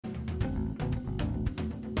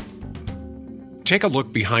Take a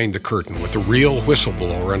look behind the curtain with the real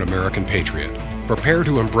whistleblower and American patriot. Prepare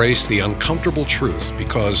to embrace the uncomfortable truth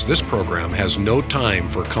because this program has no time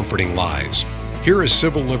for comforting lies. Here is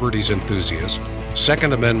civil liberties enthusiast,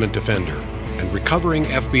 Second Amendment defender, and recovering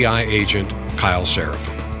FBI agent Kyle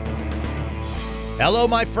Seraphin. Hello,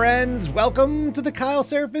 my friends. Welcome to the Kyle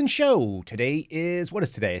Seraphin Show. Today is, what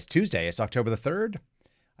is today? It's Tuesday. It's October the 3rd.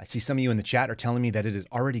 I see some of you in the chat are telling me that it is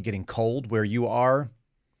already getting cold where you are.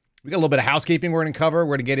 We got a little bit of housekeeping we're going to cover.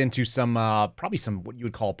 We're going to get into some, probably some what you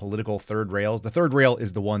would call political third rails. The third rail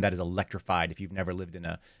is the one that is electrified if you've never lived in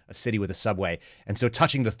a city with a subway. And so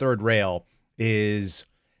touching the third rail is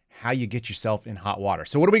how you get yourself in hot water.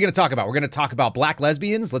 So what are we going to talk about? We're going to talk about black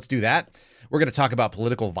lesbians. Let's do that. We're going to talk about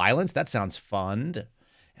political violence. That sounds fun.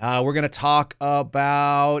 We're going to talk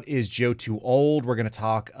about, is Joe too old? We're going to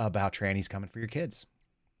talk about trannies coming for your kids.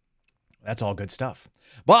 That's all good stuff.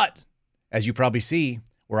 But as you probably see,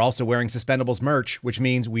 we're also wearing Suspendables merch, which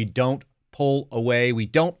means we don't pull away. We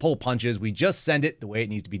don't pull punches. We just send it the way it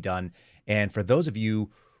needs to be done. And for those of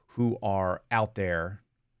you who are out there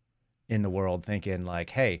in the world thinking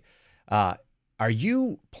like, hey, are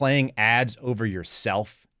you playing ads over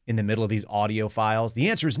yourself in the middle of these audio files? The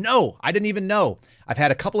answer is no. I didn't even know. I've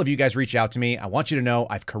had a couple of you guys reach out to me. I want you to know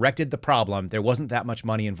I've corrected the problem. There wasn't that much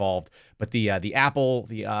money involved, but the Apple,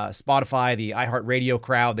 the Spotify, the iHeartRadio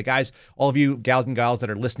crowd, the guys, all of you gals and gals that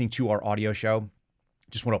are listening to our audio show,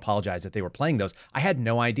 just want to apologize that they were playing those. I had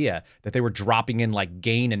no idea that they were dropping in like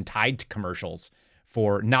Gain and Tide commercials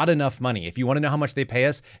for not enough money. If you want to know how much they pay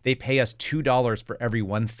us $2 for every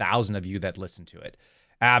 1,000 of you that listen to it.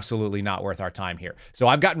 Absolutely not worth our time here. So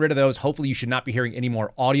I've gotten rid of those. Hopefully you should not be hearing any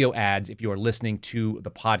more audio ads if you are listening to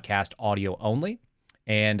the podcast audio only.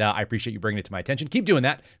 And I appreciate you bringing it to my attention. Keep doing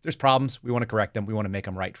that. If there's problems, we want to correct them. We want to make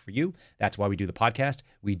them right for you. That's why we do the podcast.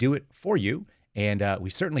 We do it for you. And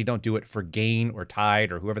we certainly don't do it for Gain or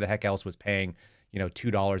Tide or whoever the heck else was paying,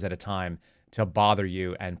 $2 at a time to bother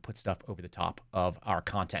you and put stuff over the top of our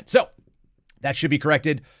content. So that should be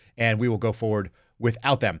corrected, and we will go forward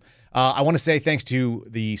without them. I want to say thanks to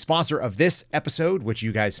the sponsor of this episode, which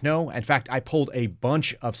you guys know. In fact, I pulled a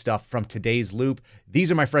bunch of stuff from today's loop. These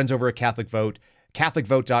are my friends over at Catholic Vote,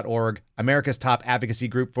 catholicvote.org, America's top advocacy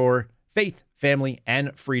group for faith, family,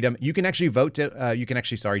 and freedom. You can actually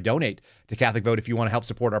donate to Catholic Vote if you want to help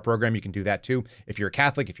support our program. You can do that too. If you're a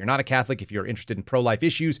Catholic, if you're not a Catholic, if you're interested in pro-life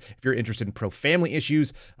issues, if you're interested in pro-family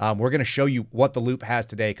issues, we're going to show you what the loop has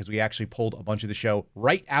today because we actually pulled a bunch of the show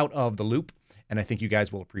right out of the loop. And I think you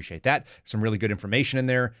guys will appreciate that. Some really good information in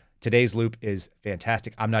there. Today's loop is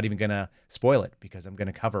fantastic. I'm not even going to spoil it because I'm going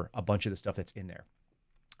to cover a bunch of the stuff that's in there.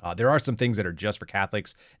 There are some things that are just for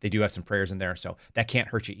Catholics. They do have some prayers in there, so that can't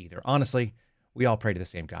hurt you either. Honestly, we all pray to the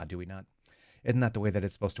same God, do we not? Isn't that the way that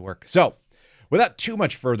it's supposed to work? So without too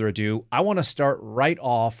much further ado, I want to start right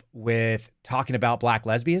off with talking about black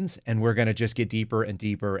lesbians, and we're going to just get deeper and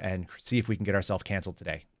deeper and see if we can get ourselves canceled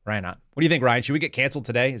today. Ryan, what do you think, Ryan? Should we get canceled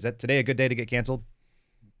today? Is that today a good day to get canceled?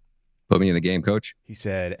 Put me in the game, coach. He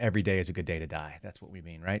said, every day is a good day to die. That's what we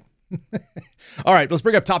mean, right? All right, let's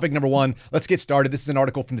bring up topic number one. Let's get started. This is an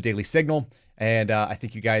article from the Daily Signal, and I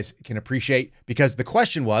think you guys can appreciate, because the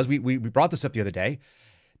question was, we brought this up the other day,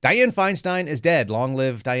 Dianne Feinstein is dead. Long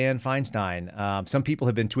live Dianne Feinstein. Some people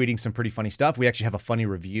have been tweeting some pretty funny stuff. We actually have a funny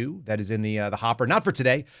review that is in the hopper, not for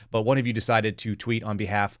today, but one of you decided to tweet on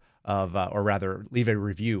behalf of, or rather leave a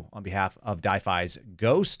review on behalf of Di-Fi's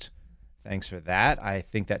Ghost. Thanks for that. I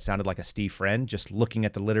think that sounded like a Steve Friend, just looking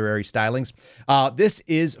at the literary stylings. This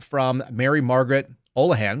is from Mary Margaret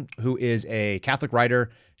Olahan, who is a Catholic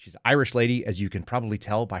writer. She's an Irish lady, as you can probably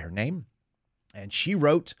tell by her name. And she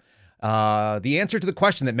wrote the answer to the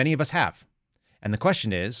question that many of us have. And the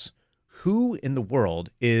question is, who in the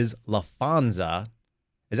world is Laphonza?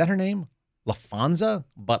 Is that her name? Laphonza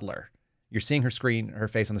Butler. You're seeing her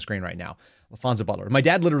face on the screen right now. Laphonza Butler. My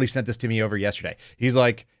dad literally sent this to me over yesterday. He's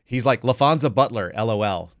like, Laphonza Butler,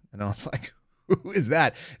 LOL. And I was like, who is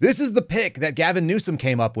that? This is the pick that Gavin Newsom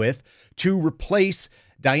came up with to replace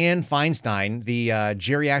Dianne Feinstein, the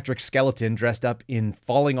geriatric skeleton dressed up in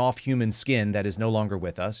falling off human skin that is no longer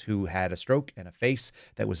with us, who had a stroke and a face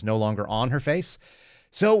that was no longer on her face.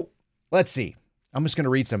 So let's see. I'm just going to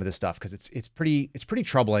read some of this stuff because it's pretty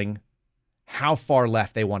troubling how far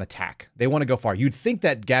left they want to tack. They want to go far. You'd think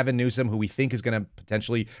that Gavin Newsom, who we think is going to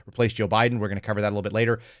potentially replace Joe Biden, we're going to cover that a little bit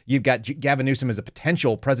later. You've got Gavin Newsom as a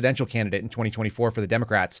potential presidential candidate in 2024 for the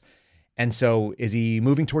Democrats. And so is he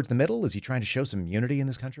moving towards the middle? Is he trying to show some unity in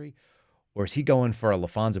this country? Or is he going for a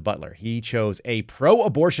Laphonza Butler? He chose a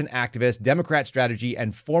pro-abortion activist, Democrat strategy,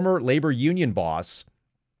 and former labor union boss,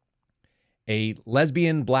 a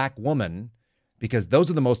lesbian black woman, because those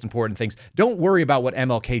are the most important things. Don't worry about what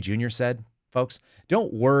MLK Jr. said, folks.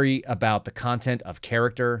 Don't worry about the content of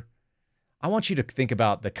character. I want you to think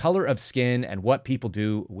about the color of skin and what people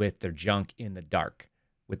do with their junk in the dark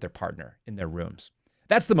with their partner in their rooms.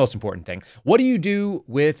 That's the most important thing. What do you do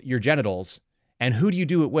with your genitals, and who do you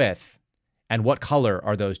do it with, and what color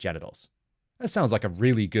are those genitals? That sounds like a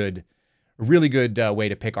really good way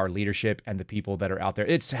to pick our leadership and the people that are out there.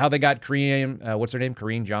 It's how they got what's her name?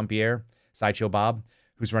 Karine Jean-Pierre, Sideshow Bob,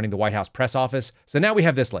 who's running the White House press office. So now we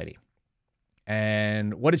have this lady.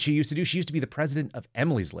 And what did she used to do? She used to be the president of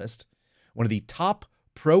Emily's List, one of the top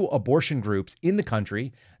pro-abortion groups in the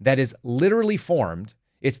country that is literally formed.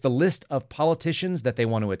 It's the list of politicians that they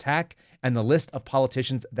want to attack and the list of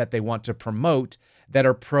politicians that they want to promote that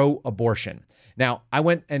are pro-abortion. Now, I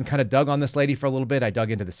went and kind of dug on this lady for a little bit. I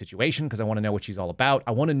dug into the situation because I want to know what she's all about.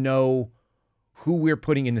 I want to know who we're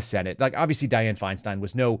putting in the Senate. Like, obviously, Dianne Feinstein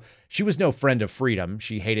was no friend of freedom.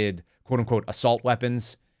 She hated, quote unquote, assault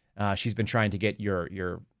weapons. She's been trying to get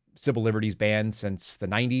your civil liberties banned since the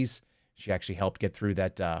 90s. She actually helped get through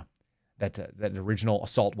that original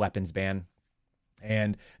assault weapons ban.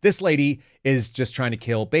 And this lady is just trying to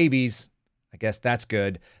kill babies. I guess that's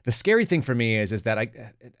good. The scary thing for me is that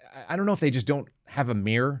I don't know if they just don't have a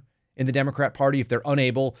mirror in the Democrat Party, if they're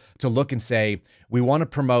unable to look and say, we want to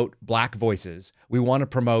promote Black voices. We want to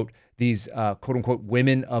promote these quote unquote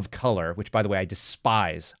women of color, which, by the way, I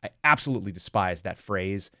despise. I absolutely despise that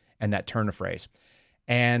phrase and that turn of phrase.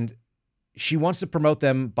 And she wants to promote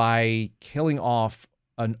them by killing off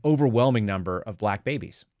an overwhelming number of Black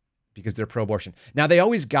babies because they're pro-abortion. Now, they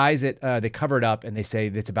always guise it, they cover it up and they say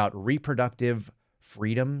it's about reproductive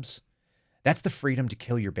freedoms. That's the freedom to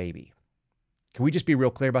kill your baby. Can we just be real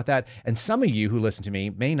clear about that? And some of you who listen to me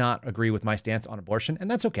may not agree with my stance on abortion, and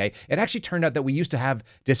that's okay. It actually turned out that we used to have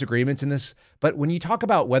disagreements in this, but when you talk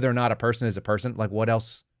about whether or not a person is a person, like, what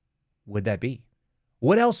else would that be?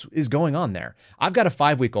 What else is going on there? I've got a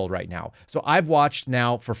 5-week-old right now. So I've watched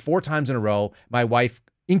now for 4 times in a row my wife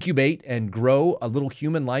incubate and grow a little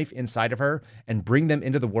human life inside of her and bring them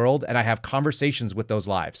into the world, and I have conversations with those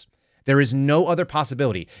lives. There is no other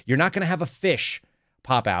possibility. You're not going to have a fish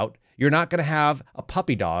pop out. You're not going to have a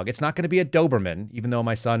puppy dog. It's not going to be a Doberman, even though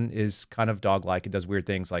my son is kind of dog-like and does weird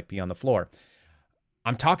things like pee on the floor.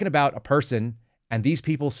 I'm talking about a person, and these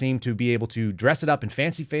people seem to be able to dress it up in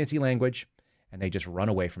fancy, fancy language, and they just run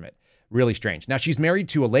away from it. Really strange. Now, she's married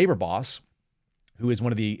to a labor boss who is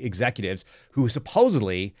one of the executives who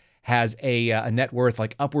supposedly has a net worth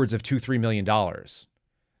like upwards of $2-3 million.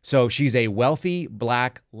 So she's a wealthy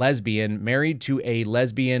Black lesbian married to a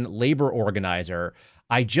lesbian labor organizer.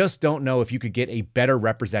 I just don't know if you could get a better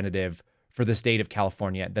representative for the state of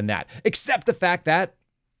California than that, except the fact that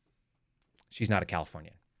she's not a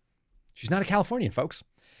Californian. She's not a Californian, folks.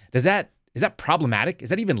 Is that problematic?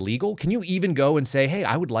 Is that even legal? Can you even go and say, hey,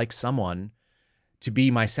 I would like someone to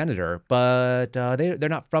be my senator, but they're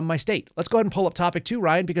not from my state? Let's go ahead and pull up topic 2,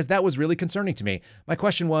 Ryan, because that was really concerning to me. My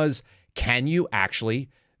question was, can you actually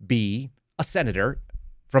be a senator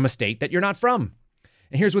from a state that you're not from?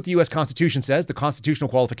 And here's what the U.S. Constitution says. The constitutional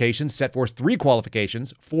qualifications set forth 3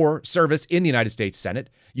 qualifications for service in the United States Senate.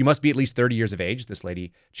 You must be at least 30 years of age. This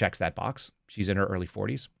lady checks that box. She's in her early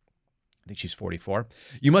 40s. I think she's 44.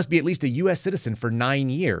 You must be at least a U.S. citizen for 9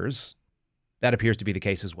 years. That appears to be the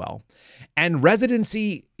case as well. And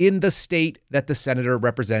residency in the state that the senator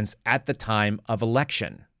represents at the time of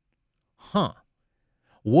election.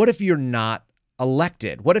 What if you're not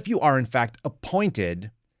elected? What if you are, in fact,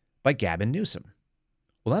 appointed by Gavin Newsom?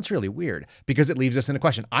 Well, that's really weird because it leaves us in a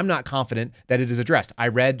question. I'm not confident that it is addressed. I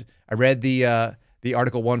read the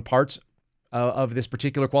Article 1 parts of this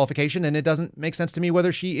particular qualification, and it doesn't make sense to me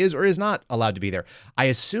whether she is or is not allowed to be there. I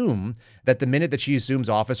assume that the minute that she assumes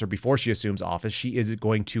office or before she assumes office, she is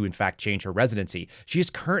going to, in fact, change her residency. She is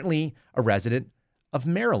currently a resident of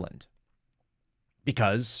Maryland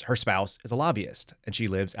because her spouse is a lobbyist and she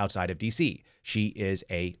lives outside of D.C. She is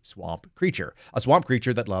a swamp creature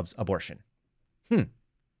that loves abortion.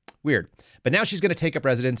 Weird. But now she's going to take up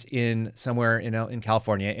residence in somewhere in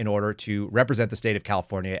California in order to represent the state of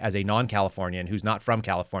California as a non-Californian who's not from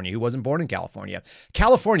California, who wasn't born in California.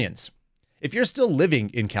 Californians, if you're still living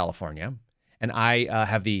in California, and I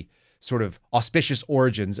have the sort of auspicious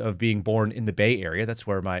origins of being born in the Bay Area, that's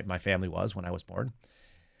where my family was when I was born.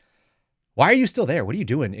 Why are you still there? What are you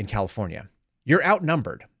doing in California? You're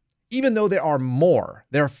outnumbered. Even though there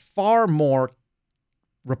are far more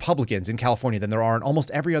Republicans in California than there are in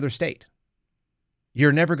almost every other state.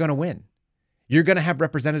 You're never going to win. You're going to have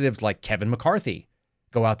representatives like Kevin McCarthy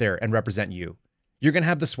go out there and represent you. You're going to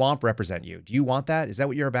have the swamp represent you. Do you want that? Is that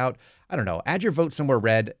what you're about? I don't know. Add your vote somewhere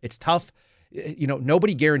red. It's tough.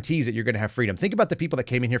 nobody guarantees that you're going to have freedom. Think about the people that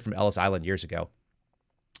came in here from Ellis Island years ago.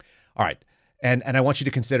 All right. And I want you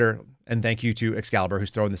to consider, and thank you to Excalibur,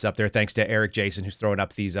 who's throwing this up there. Thanks to Eric Jason, who's throwing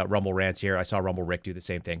up these Rumble rants here. I saw Rumble Rick do the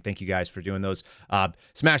same thing. Thank you guys for doing those.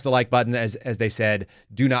 Smash the like button, as they said.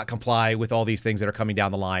 Do not comply with all these things that are coming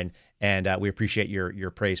down the line, and we appreciate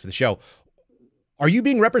your praise for the show. Are you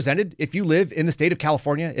being represented if you live in the state of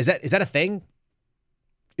California? Is that a thing?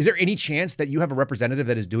 Is there any chance that you have a representative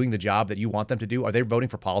that is doing the job that you want them to do? Are they voting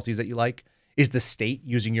for policies that you like? Is the state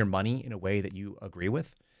using your money in a way that you agree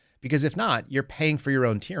with? Because if not, you're paying for your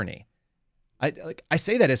own tyranny. I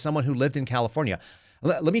say that as someone who lived in California.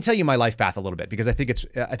 Let me tell you my life path a little bit, because I think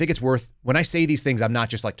it's worth, when I say these things, I'm not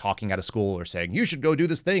just like talking out of school or saying, you should go do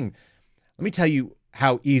this thing. Let me tell you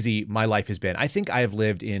how easy my life has been. I think I have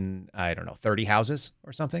lived in, 30 houses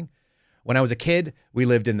or something. When I was a kid, we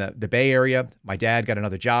lived in the Bay Area. My dad got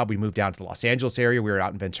another job. We moved down to the Los Angeles area. We were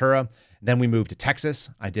out in Ventura. Then we moved to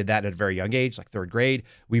Texas. I did that at a very young age, like third grade.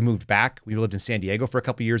 We moved back. We lived in San Diego for a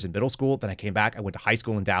couple years in middle school. Then I came back. I went to high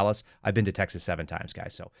school in Dallas. I've been to Texas 7 times,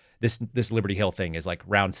 guys. So this Liberty Hill thing is like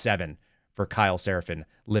round 7 for Kyle Seraphin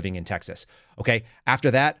living in Texas. Okay.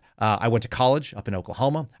 After that, I went to college up in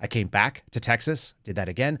Oklahoma. I came back to Texas, did that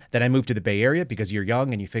again. Then I moved to the Bay Area because you're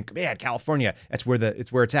young and you think, man, California, it's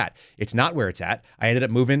where it's at. It's not where it's at. I ended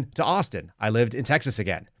up moving to Austin. I lived in Texas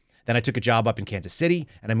again. Then I took a job up in Kansas City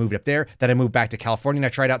and I moved up there. Then I moved back to California and I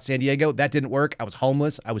tried out San Diego. That didn't work. I was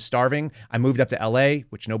homeless. I was starving. I moved up to LA,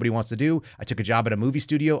 which nobody wants to do. I took a job at a movie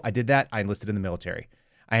studio. I did that. I enlisted in the military.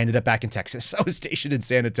 I ended up back in Texas. I was stationed in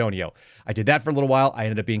San Antonio. I did that for a little while. I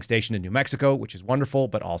ended up being stationed in New Mexico, which is wonderful,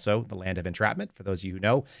 but also the land of entrapment, for those of you who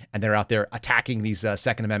know. And they're out there attacking these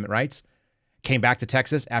Second Amendment rights. Came back to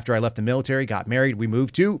Texas after I left the military, got married. We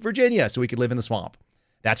moved to Virginia so we could live in the swamp.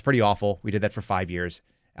 That's pretty awful. We did that for 5 years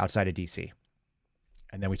outside of D.C.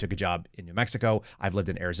 And then we took a job in New Mexico. I've lived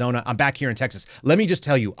in Arizona. I'm back here in Texas. Let me just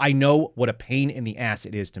tell you, I know what a pain in the ass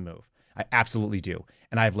it is to move. I absolutely do.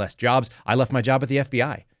 And I have less jobs. I left my job at the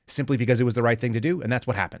FBI simply because it was the right thing to do. And that's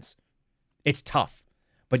what happens. It's tough,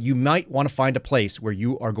 but you might want to find a place where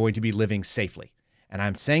you are going to be living safely. And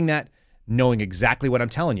I'm saying that knowing exactly what I'm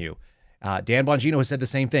telling you. Dan Bongino has said the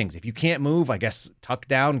same things. If you can't move, I guess tuck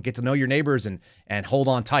down, get to know your neighbors and hold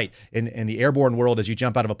on tight. In the airborne world, as you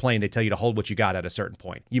jump out of a plane, they tell you to hold what you got at a certain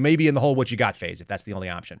point. You may be in the hold what you got phase if that's the only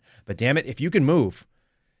option. But damn it, if you can move,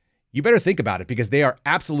 you better think about it, because they are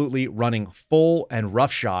absolutely running full and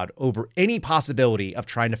roughshod over any possibility of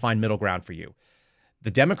trying to find middle ground for you. The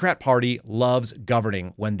Democrat Party loves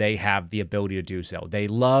governing when they have the ability to do so. They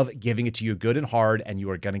love giving it to you good and hard, and you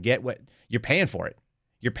are going to get what you're paying for it.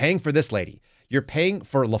 You're paying for this lady. You're paying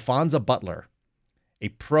for LaFonza Butler, a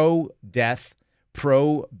pro-death,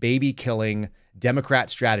 pro-baby-killing Democrat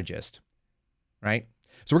strategist, right?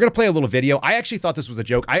 So we're going to play a little video. I actually thought this was a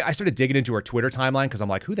joke. I started digging into her Twitter timeline because I'm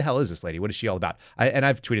like, who the hell is this lady? What is she all about? And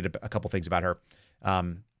I've tweeted a couple things about her.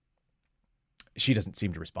 She doesn't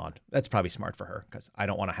seem to respond. That's probably smart for her because I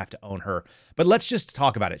don't want to have to own her. But let's just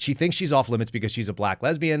talk about it. She thinks she's off limits because she's a black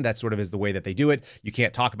lesbian. That sort of is the way that they do it. You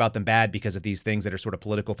can't talk about them bad because of these things that are sort of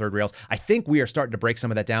political third rails. I think we are starting to break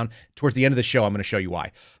some of that down. Towards the end of the show, I'm going to show you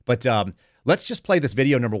why. But let's just play this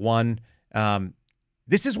video number one.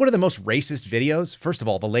 This is one of the most racist videos. First of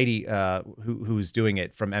all, the lady who's doing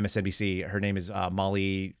it from MSNBC, her name is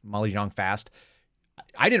Molly Zhang Fast.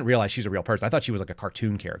 I didn't realize she's a real person. I thought she was like a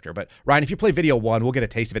cartoon character. But Ryan, if you play video one, we'll get a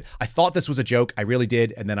taste of it. I thought this was a joke. I really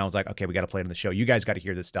did. And then I was like, okay, we got to play it on the show. You guys got to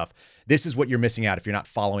hear this stuff. This is what you're missing out if you're not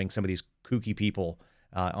following some of these kooky people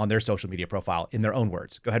on their social media profile in their own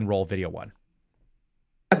words. Go ahead and roll video one.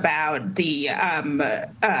 About the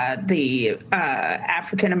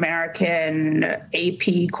African American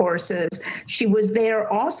AP courses. She was there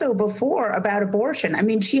also before about abortion. I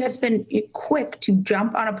mean, she has been quick to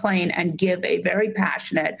jump on a plane and give a very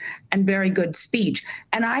passionate and very good speech.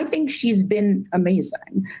 And I think she's been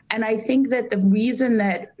amazing. And I think that the reason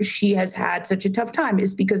that she has had such a tough time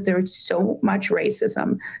is because there is so much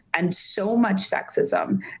racism and so much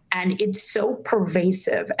sexism, and it's so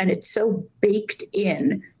pervasive and it's so baked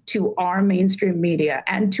in to our mainstream media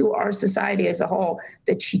and to our society as a whole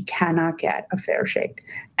that she cannot get a fair shake.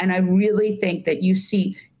 And I really think that you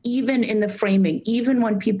see, even in the framing, even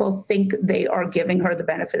when people think they are giving her the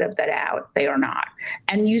benefit of the doubt, they are not.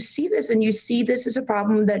 And you see this, and you see this as a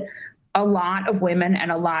problem that a lot of women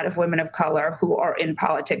and a lot of women of color who are in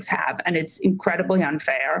politics have, and it's incredibly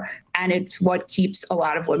unfair, and it's what keeps a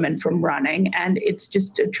lot of women from running, and it's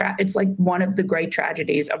just it's like one of the great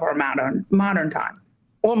tragedies of our modern time.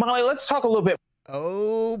 Well, Molly, let's talk a little bit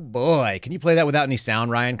Oh boy. Can you play that without any sound,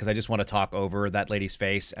 Ryan? Because I just want to talk over that lady's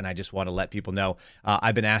face and I just want to let people know.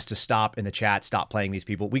 I've been asked to stop in the chat, stop playing these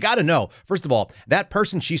people. We got to know, first of all, that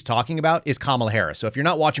person she's talking about is Kamala Harris. So if you're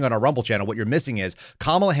not watching on our Rumble channel, what you're missing is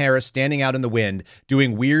Kamala Harris standing out in the wind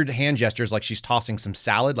doing weird hand gestures like she's tossing some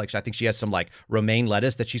salad. Like I think she has some like romaine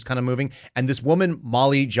lettuce that she's kind of moving. And this woman,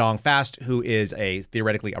 Molly Jong-Fast, who is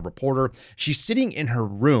theoretically a reporter, she's sitting in her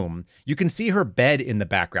room. You can see her bed in the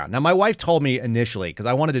background. Now, my wife told me initially, because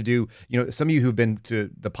I wanted to do, some of you who've been to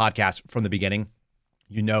the podcast from the beginning,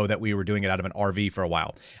 you know that we were doing it out of an RV for a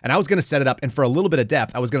while. And I was going to set it up, and for a little bit of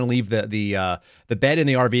depth, I was going to leave the bed in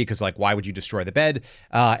the RV because, like, why would you destroy the bed?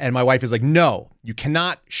 And my wife is like, no, you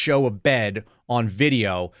cannot show a bed on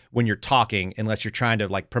video when you're talking unless you're trying to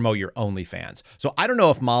like promote your OnlyFans. So I don't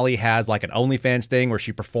know if Molly has like an OnlyFans thing where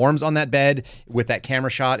she performs on that bed with that camera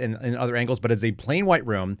shot and other angles, but it's a plain white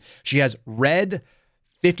room. She has red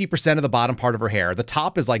 50% of the bottom part of her hair. The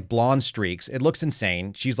top is like blonde streaks. It looks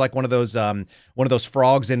insane. She's like one of those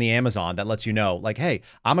frogs in the Amazon that lets you know, like, hey,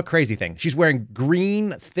 I'm a crazy thing. She's wearing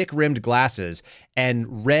green, thick-rimmed glasses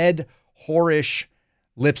and red, whorish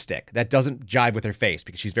lipstick that doesn't jive with her face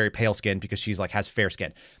because she's very pale skinned because she's like has fair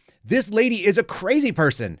skin. This lady is a crazy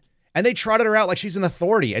person. And they trotted her out like she's an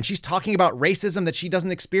authority. And she's talking about racism that she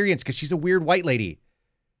doesn't experience because she's a weird white lady.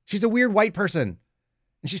 She's a weird white person.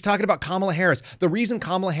 And she's talking about Kamala Harris. The reason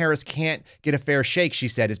Kamala Harris can't get a fair shake, she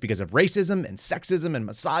said, is because of racism and sexism and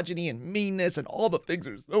misogyny and meanness and all the things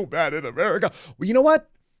that are so bad in America. Well, you know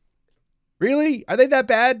what? Really? Are they that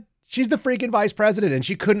bad? She's the freaking vice president and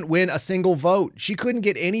she couldn't win a single vote. She couldn't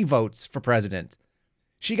get any votes for president.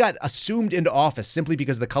 She got assumed into office simply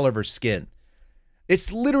because of the color of her skin.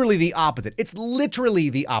 It's literally the opposite. It's literally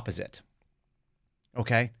the opposite.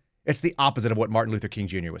 Okay? It's the opposite of what Martin Luther King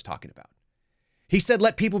Jr. was talking about. He said,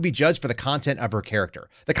 let people be judged for the content of her character.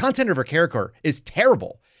 The content of her character is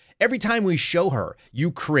terrible. Every time we show her,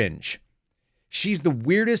 you cringe. She's the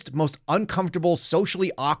weirdest, most uncomfortable,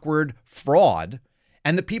 socially awkward fraud.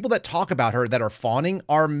 And the people that talk about her that are fawning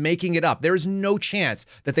are making it up. There is no chance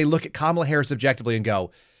that they look at Kamala Harris objectively and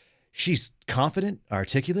go, she's confident,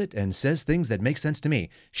 articulate, and says things that make sense to me.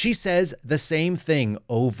 She says the same thing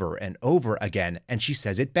over and over again, and she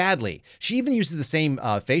says it badly. She even uses the same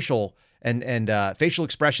facial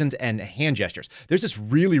expressions and hand gestures. There's this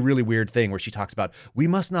really, really weird thing where she talks about, we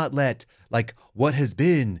must not let like what has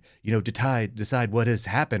been, decide what has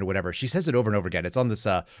happened or whatever. She says it over and over again. It's on this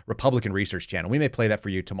Republican research channel. We may play that for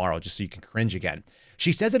you tomorrow just so you can cringe again.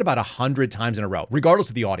 She says it about 100 times in a row, regardless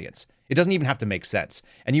of the audience. It doesn't even have to make sense.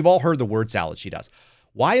 And you've all heard the word salad she does.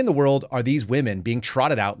 Why in the world are these women being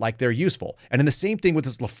trotted out like they're useful? And in the same thing with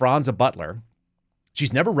this LaFranza Butler,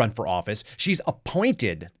 she's never run for office. She's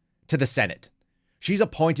appointed to the Senate. She's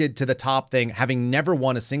appointed to the top thing, having never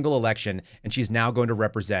won a single election, and she's now going to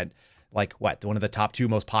represent like what? One of the top 2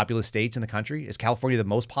 most populous states in the country? Is California the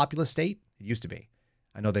most populous state? It used to be.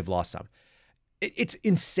 I know they've lost some. It's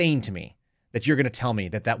insane to me that you're going to tell me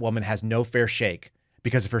that that woman has no fair shake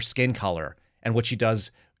because of her skin color and what she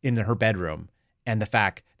does in her bedroom and the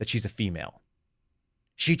fact that she's a female.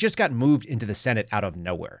 She just got moved into the Senate out of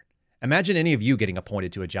nowhere. Imagine any of you getting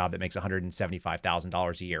appointed to a job that makes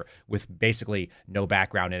 $175,000 a year with basically no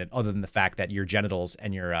background in it other than the fact that your genitals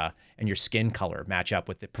and your skin color match up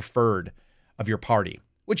with the preferred of your party,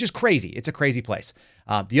 which is crazy. It's a crazy place.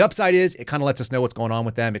 The upside is it kind of lets us know what's going on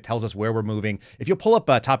with them. It tells us where we're moving. If you'll pull up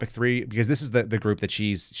topic 3, because this is the group that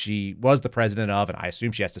she was the president of, and I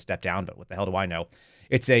assume she has to step down, but what the hell do I know?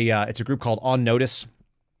 It's a group called On Notice.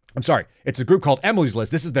 I'm sorry, it's a group called Emily's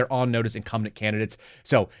List. This is their on notice incumbent candidates.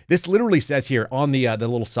 So this literally says here on the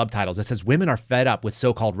little subtitles, it says, women are fed up with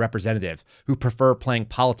so-called representatives who prefer playing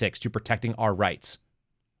politics to protecting our rights.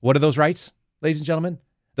 What are those rights, ladies and gentlemen?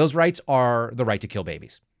 Those rights are the right to kill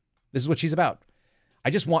babies. This is what she's about. I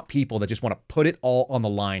just want people that just want to put it all on the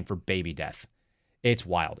line for baby death. It's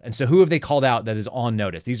wild. And so who have they called out that is on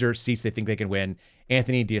notice? These are seats they think they can win.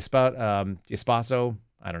 Anthony D'Espaso.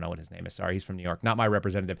 I don't know what his name is. Sorry, he's from New York. Not my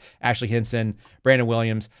representative. Ashley Hinson, Brandon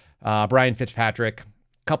Williams, Brian Fitzpatrick,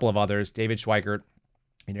 a couple of others. David Schweikert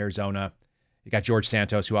in Arizona. You got George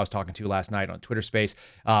Santos, who I was talking to last night on Twitter Space.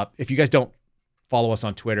 If you guys don't follow us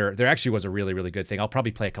on Twitter, there actually was a really, really good thing. I'll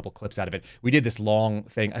probably play a couple clips out of it. We did this long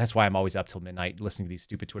thing. That's why I'm always up till midnight listening to these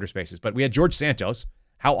stupid Twitter Spaces. But we had George Santos.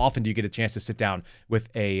 How often do you get a chance to sit down with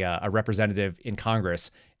a representative in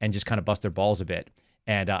Congress and just kind of bust their balls a bit?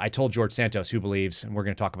 And I told George Santos, who believes, and we're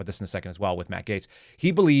going to talk about this in a second as well with Matt Gaetz, he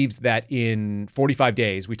believes that in 45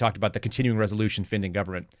 days, we talked about the continuing resolution funding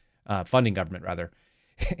government.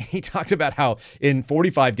 He talked about how in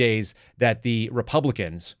 45 days that the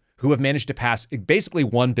Republicans who have managed to pass basically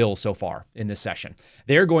one bill so far in this session.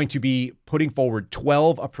 They're going to be putting forward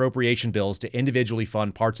 12 appropriation bills to individually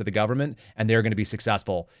fund parts of the government, and they're going to be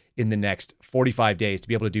successful in the next 45 days to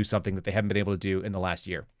be able to do something that they haven't been able to do in the last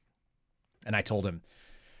year. And I told him,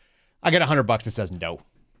 I got $100 that says no.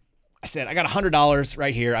 I said, I got $100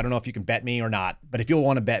 right here. I don't know if you can bet me or not, but if you'll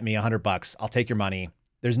want to bet me $100, I'll take your money.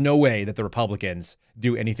 There's no way that the Republicans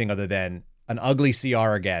do anything other than an ugly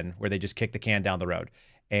CR again, where they just kick the can down the road.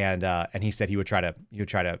 And he said he would try to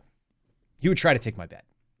take my bet.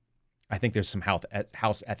 I think there's some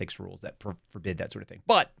house ethics rules that forbid that sort of thing.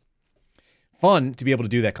 But fun to be able to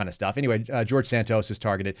do that kind of stuff. Anyway, George Santos is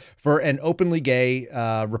targeted for an openly gay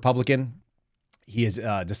Republican. He is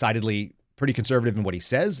decidedly pretty conservative in what he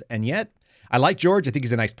says, and yet I like George. I think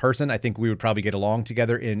he's a nice person. I think we would probably get along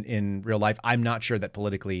together in real life. I'm not sure that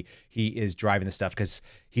politically he is driving this stuff because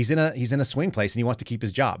he's in a swing place and he wants to keep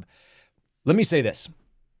his job. Let me say this,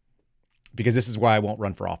 because this is why I won't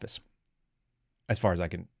run for office, as far as I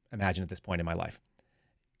can imagine at this point in my life.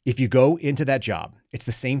 If you go into that job, it's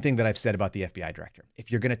the same thing that I've said about the FBI director. If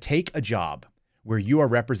you're going to take a job where you are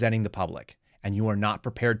representing the public and you are not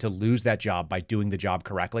prepared to lose that job by doing the job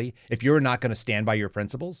correctly, if you're not going to stand by your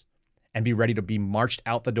principles and be ready to be marched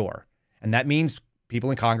out the door, and that means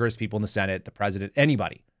people in Congress, people in the Senate, the president,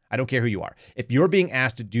 anybody, I don't care who you are. If you're being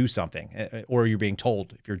asked to do something, or you're being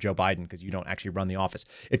told, if you're Joe Biden, because you don't actually run the office,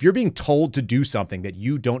 if you're being told to do something that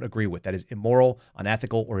you don't agree with, that is immoral,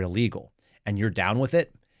 unethical, or illegal, and you're down with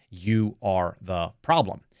it, you are the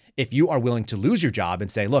problem. If you are willing to lose your job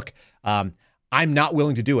and say, look, I'm not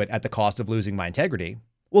willing to do it at the cost of losing my integrity,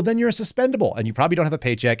 well, then you're suspendable, and you probably don't have a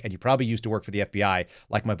paycheck, and you probably used to work for the FBI,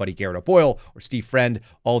 like my buddy Garrett O'Boyle or Steve Friend,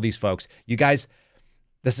 all these folks. You guys,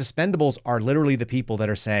 the suspendables are literally the people that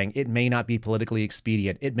are saying it may not be politically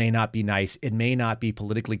expedient, it may not be nice, it may not be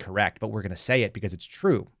politically correct, but we're going to say it because it's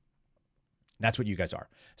true. That's what you guys are.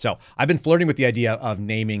 So I've been flirting with the idea of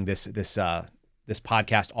naming this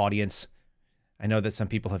podcast audience. I know that some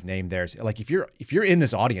people have named theirs. Like if you're in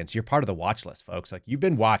this audience, you're part of the watch list, folks. Like you've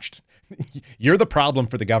been watched. You're the problem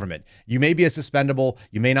for the government. You may be a suspendable.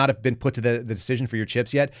 You may not have been put to the decision for your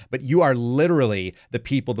chips yet, but you are literally the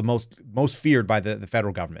people the most feared by the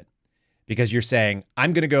federal government, because you're saying,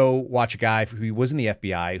 I'm going to go watch a guy who was in the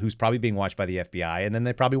FBI, who's probably being watched by the FBI, and then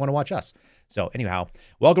they probably want to watch us. So anyhow,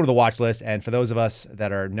 welcome to the watch list. And for those of us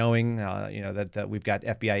that are knowing, that we've got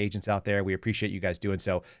FBI agents out there, we appreciate you guys doing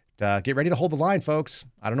so. Get ready to hold the line, folks.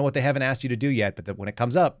 I don't know what they haven't asked you to do yet, but when it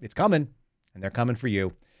comes up, it's coming, and they're coming for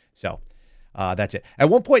you. So that's it.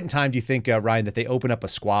 At one point in time, do you think, Ryan, that they open up a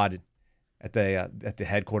squad at the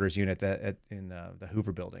headquarters unit in the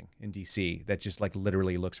Hoover Building in D.C. that just like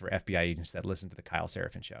literally looks for FBI agents that listen to the Kyle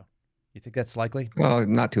Seraphin Show? You think that's likely? Well,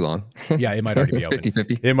 not too long. Yeah, it might already be open.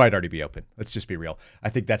 50-50. It might already be open. Let's just be real. I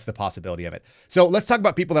think that's the possibility of it. So let's talk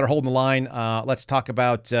about people that are holding the line. Let's talk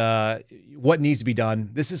about what needs to be done.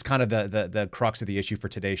 This is kind of the crux of the issue for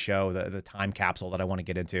today's show, the time capsule that I want to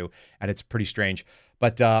get into, and it's pretty strange.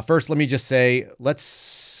 But first, let me just say,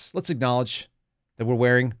 let's acknowledge that we're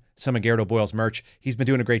wearing some of Garrett O'Boyle's merch. He's been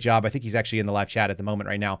doing a great job. I think he's actually in the live chat at the moment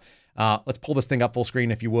right now. Let's pull this thing up full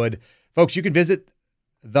screen if you would. Folks, you can visit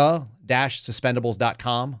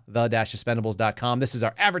the-suspendables.com. This is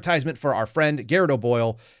our advertisement for our friend Garrett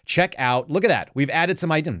O'Boyle. Check out, look at that. We've added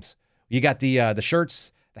some items. You got the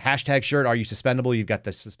shirts, the hashtag shirt, Are You Suspendable? You've got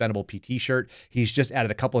the Suspendable PT shirt. He's just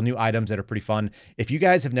added a couple of new items that are pretty fun. If you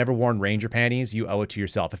guys have never worn Ranger panties, you owe it to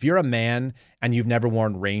yourself. If you're a man and you've never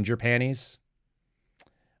worn Ranger panties,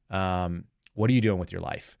 what are you doing with your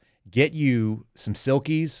life? Get you some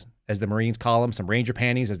Silkies, as the Marines call them, some Ranger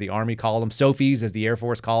panties, as the Army call them, Sophies, as the Air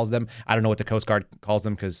Force calls them. I don't know what the Coast Guard calls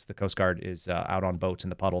them because the Coast Guard is out on boats in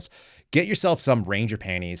the puddles. Get yourself some Ranger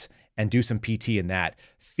panties and do some PT in that.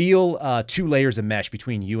 Feel 2 layers of mesh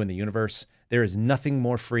between you and the universe. There is nothing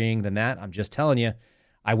more freeing than that. I'm just telling you.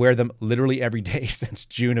 I wear them literally every day since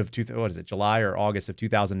July or August of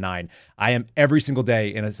 2009. I am every single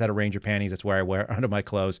day in a set of Ranger panties. That's where I wear under my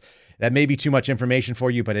clothes. That may be too much information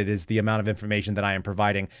for you, but it is the amount of information that I am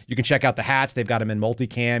providing. You can check out the hats. They've got them in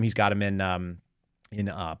multicam. He's got them in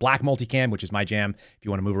black multicam, which is my jam. If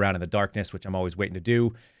you want to move around in the darkness, which I'm always waiting to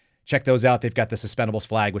do, check those out. They've got the Suspendables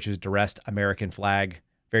flag, which is duress American flag.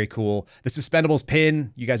 Very cool. The Suspendables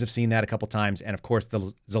pin, you guys have seen that a couple times. And of course,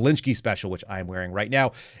 the Zelensky special, which I am wearing right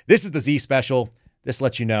now. This is the Z special. This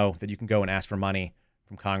lets you know that you can go and ask for money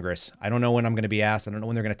from Congress. I don't know when I'm going to be asked. I don't know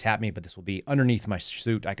when they're going to tap me, but this will be underneath my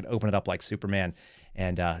suit. I can open it up like Superman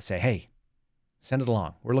and say, hey, send it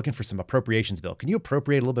along. We're looking for some appropriations bill. Can you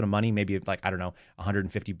appropriate a little bit of money? Maybe like, I don't know,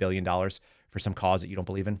 $150 billion for some cause that you don't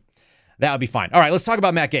believe in? That would be fine. All right, let's talk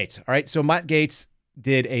about Matt Gaetz. All right, so Matt Gaetz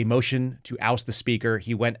did a motion to oust the speaker.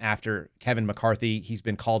 He went after Kevin McCarthy. He's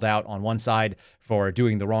been called out on one side for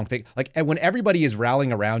doing the wrong thing. Like, when everybody is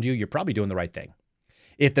rallying around you, you're probably doing the right thing.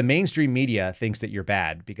 If the mainstream media thinks that you're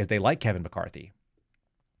bad because they like Kevin McCarthy,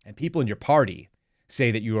 and people in your party say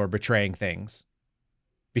that you are betraying things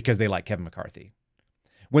because they like Kevin McCarthy,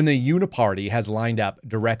 when the Uniparty has lined up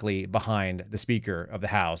directly behind the Speaker of the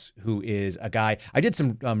House, who is a guy, I did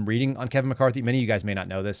some reading on Kevin McCarthy. Many of you guys may not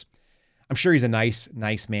know this. I'm sure he's a nice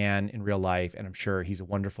man in real life, and I'm sure he's a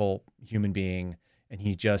wonderful human being, and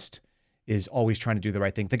he just is always trying to do the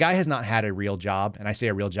right thing. The guy has not had a real job, and I say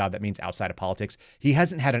a real job, that means outside of politics. He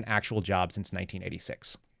hasn't had an actual job since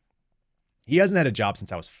 1986. He hasn't had a job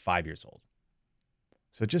since I was 5 years old.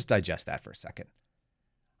 So just digest that for a second.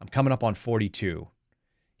 I'm coming up on 42.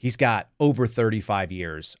 He's got over 35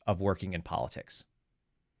 years of working in politics.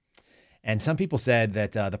 And some people said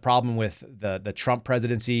that the problem with the Trump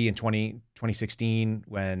presidency in 2016,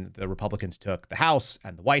 when the Republicans took the House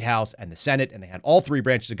and the White House and the Senate, and they had all three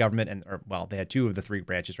branches of government, they had two of the three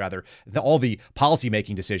branches, rather, all the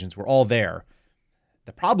policymaking decisions were all there.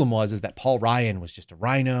 The problem is that Paul Ryan was just a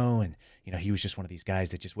rhino, and he was just one of these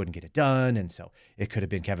guys that just wouldn't get it done. And so it could have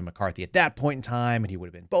been Kevin McCarthy at that point in time, and he would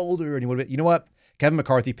have been bolder, and he would have been, you know what? Kevin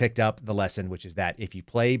McCarthy picked up the lesson, which is that if you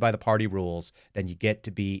play by the party rules, then you get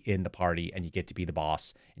to be in the party, and you get to be the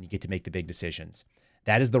boss, and you get to make the big decisions.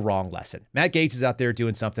 That is the wrong lesson. Matt Gaetz is out there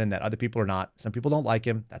doing something that other people are not. Some people don't like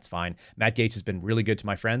him. That's fine. Matt Gaetz has been really good to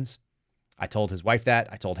my friends. I told his wife that.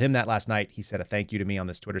 I told him that last night. He said a thank you to me on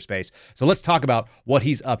this Twitter space. So let's talk about what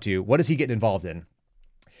he's up to. What is he getting involved in?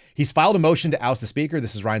 He's filed a motion to oust the speaker.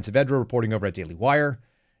 This is Ryan Saavedra reporting over at Daily Wire.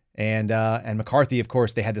 And McCarthy, of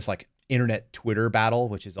course, they had this internet Twitter battle,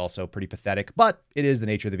 which is also pretty pathetic, but it is the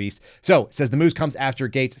nature of the beast. So it says the news comes after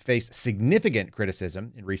Gaetz faced significant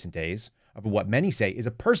criticism in recent days of what many say is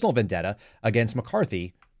a personal vendetta against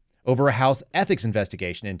McCarthy over a House ethics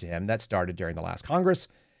investigation into him that started during the last Congress.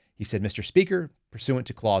 He said, Mr. Speaker, pursuant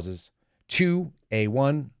to clauses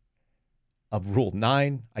 2A1 of Rule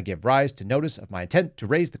 9, I give rise to notice of my intent to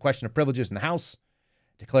raise the question of privileges in the House,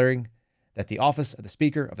 declaring that the office of the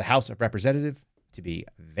Speaker of the House of Representatives to be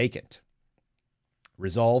vacant.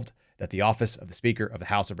 Resolved that the office of the Speaker of the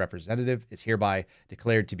House of Representatives is hereby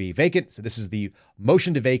declared to be vacant. So this is the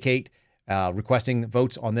motion to vacate, requesting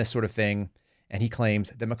votes on this sort of thing. And he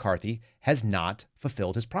claims that McCarthy has not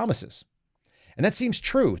fulfilled his promises. And that seems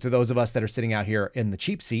true to those of us that are sitting out here in the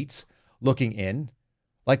cheap seats looking in.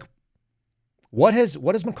 Like, what has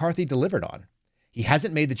McCarthy delivered on? He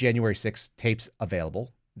hasn't made the January 6th tapes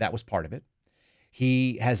available. That was part of it.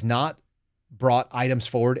 He has not brought items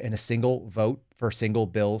forward in a single vote for a single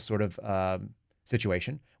bill sort of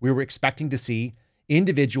situation. We were expecting to see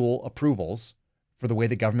individual approvals for the way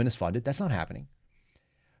the government is funded. That's not happening.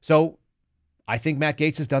 So I think Matt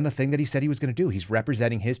Gaetz has done the thing that he said he was going to do. He's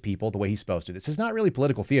representing his people the way he's supposed to. This is not really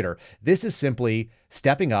political theater. This is simply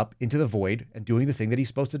stepping up into the void and doing the thing that he's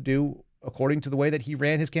supposed to do according to the way that he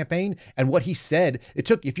ran his campaign and what he said. It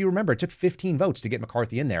took, if you remember, it took 15 votes to get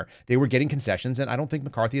McCarthy in there. They were getting concessions, and I don't think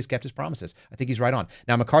McCarthy has kept his promises. I think he's right on.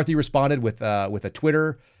 Now, McCarthy responded with a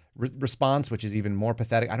Twitter response, which is even more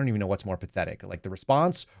pathetic. I don't even know what's more pathetic, like the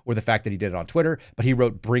response or the fact that he did it on Twitter, but he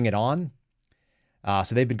wrote, "Bring it on."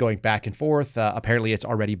 So they've been going back and forth. Apparently it's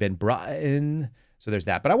already been brought in. So there's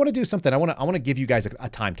that. But I want to do something. I want to give you guys a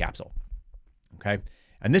time capsule. Okay.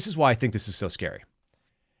 And this is why I think this is so scary.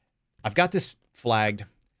 I've got this flagged.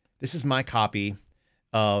 This is my copy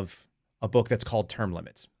of a book that's called Term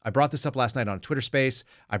Limits. I brought this up last night on Twitter Space.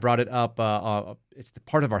 I brought it up. It's the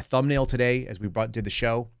part of our thumbnail today as we did the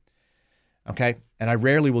show. Okay. And I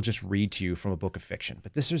rarely will just read to you from a book of fiction,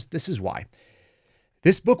 but this is why.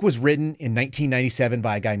 This book was written in 1997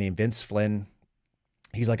 by a guy named Vince Flynn.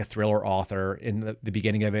 He's like a thriller author. In the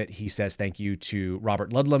beginning of it, he says thank you to Robert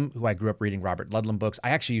Ludlum, who I grew up reading Robert Ludlum books. I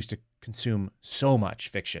actually used to consume so much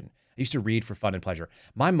fiction. I used to read for fun and pleasure.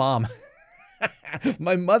 My mom,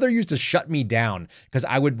 my mother used to shut me down because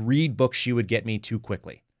I would read books she would get me too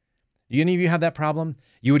quickly. Do any of you have that problem?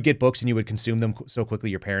 You would get books and you would consume them so quickly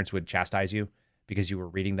your parents would chastise you because you were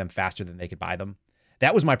reading them faster than they could buy them.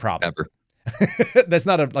 That was my problem. Ever. That's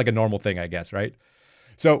not a normal thing, I guess, right?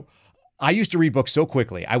 So I used to read books so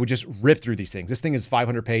quickly. I would just rip through these things. This thing is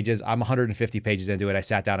 500 pages. I'm 150 pages into it. I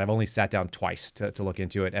sat down. I've only sat down twice to look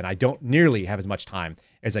into it, and I don't nearly have as much time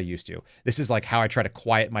as I used to. This is like how I try to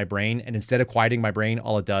quiet my brain, and instead of quieting my brain,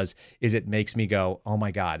 all it does is it makes me go, oh my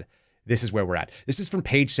God, this is where we're at. This is from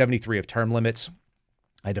page 73 of Term Limits.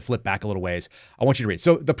 I had to flip back a little ways. I want you to read.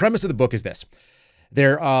 So the premise of the book is this.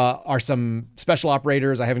 There are some special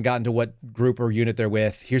operators. I haven't gotten to what group or unit they're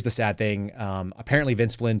with. Here's the sad thing. Apparently,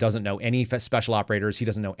 Vince Flynn doesn't know any special operators. He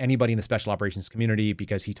doesn't know anybody in the special operations community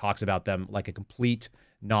because he talks about them like a complete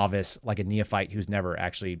novice, like a neophyte who's never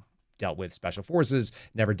actually dealt with special forces,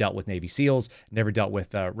 never dealt with Navy SEALs, never dealt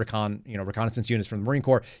with reconnaissance units from the Marine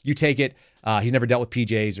Corps. You take it, he's never dealt with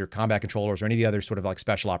PJs or combat controllers or any of the other sort of like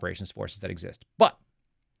special operations forces that exist. But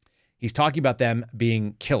he's talking about them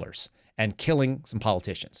being killers and killing some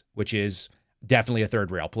politicians, which is definitely a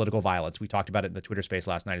third rail, political violence. We talked about it in the Twitter space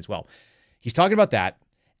last night as well. He's talking about that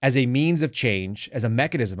as a means of change, as a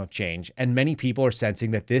mechanism of change. And many people are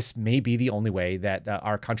sensing that this may be the only way that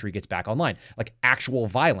our country gets back online, like actual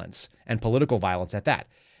violence and political violence at that.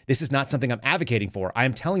 This is not something I'm advocating for. I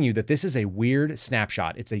am telling you that this is a weird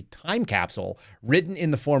snapshot. It's a time capsule written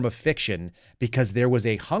in the form of fiction because there was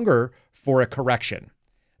a hunger for a correction.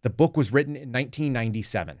 The book was written in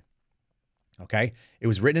 1997. Okay. It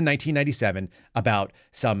was written in 1997 about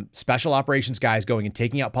some special operations guys going and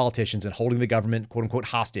taking out politicians and holding the government, quote unquote,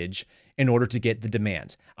 hostage in order to get the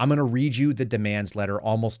demands. I'm going to read you the demands letter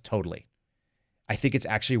almost totally. I think it's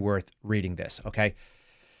actually worth reading this. Okay.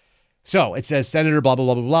 So it says, Senator blah, blah,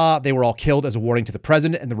 blah, blah, blah. They were all killed as a warning to the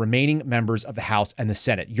president and the remaining members of the House and the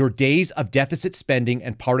Senate. Your days of deficit spending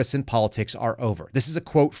and partisan politics are over. This is a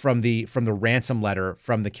quote from the ransom letter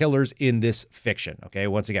from the killers in this fiction. Okay.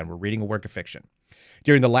 Once again, we're reading a work of fiction.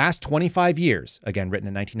 During the last 25 years, again, written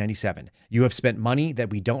in 1997, you have spent money that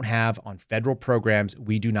we don't have on federal programs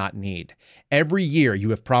we do not need. Every year, you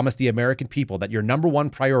have promised the American people that your number one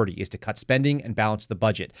priority is to cut spending and balance the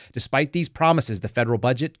budget. Despite these promises, the federal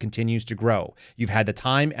budget continues to grow. You've had the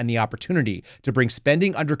time and the opportunity to bring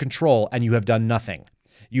spending under control, and you have done nothing.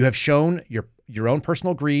 You have shown your own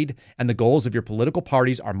personal greed and the goals of your political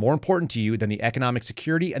parties are more important to you than the economic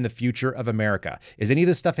security and the future of America. Is any of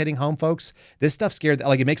this stuff hitting home, folks? This stuff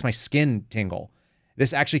it makes my skin tingle.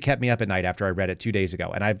 This actually kept me up at night after I read it 2 days ago,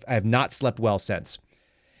 and I have not slept well since.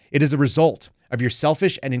 It is a result of your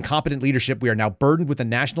selfish and incompetent leadership. We are now burdened with a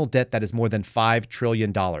national debt that is more than $5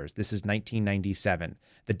 trillion. This is 1997.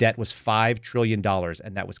 The debt was $5 trillion,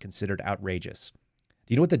 and that was considered outrageous.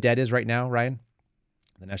 Do you know what the debt is right now, Ryan?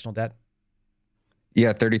 The national debt?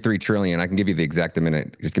 Yeah, 33 trillion. I can give you the exact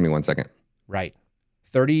minute. Just give me 1 second. Right.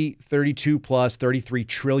 32 plus $33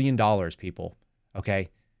 trillion, people. Okay.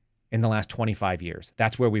 In the last 25 years.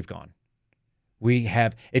 That's where we've gone.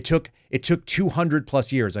 It took 200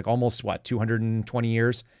 plus years, like almost 220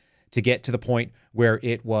 years to get to the point where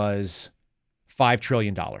it was $5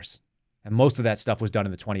 trillion. And most of that stuff was done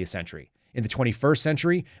in the 20th century. In the 21st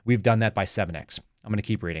century, we've done that by 7x. I'm going to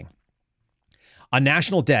keep reading. A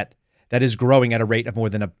national debt that is growing at a rate of more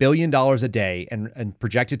than $1 billion a day and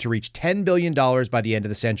projected to reach $10 billion by the end of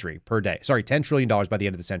the century per day. Sorry, $10 trillion by the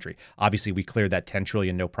end of the century. Obviously, we cleared that 10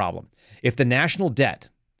 trillion, no problem. If the national debt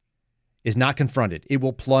is not confronted, it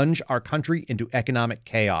will plunge our country into economic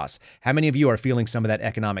chaos. How many of you are feeling some of that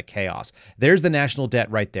economic chaos? There's the national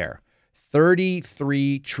debt right there.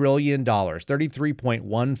 $33 trillion,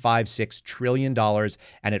 $33.156 trillion,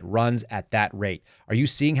 and it runs at that rate. Are you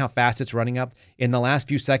seeing how fast it's running up? In the last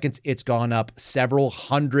few seconds, it's gone up several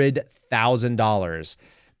 $100,000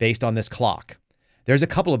 based on this clock. There's a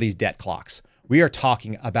couple of these debt clocks. We are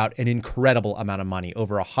talking about an incredible amount of money,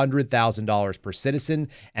 over $100,000 per citizen,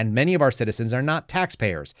 and many of our citizens are not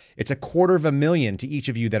taxpayers. It's $250,000 to each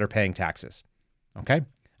of you that are paying taxes. Okay?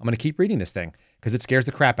 I'm going to keep reading this thing because it scares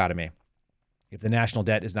the crap out of me. If the national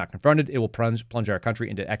debt is not confronted, it will plunge our country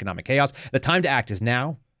into economic chaos. The time to act is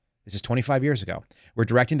now. This is 25 years ago. We're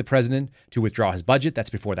directing the president to withdraw his budget, that's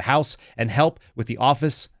before the House, and help with the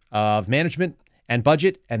Office of Management and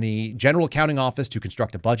Budget and the General Accounting Office to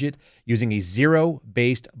construct a budget using a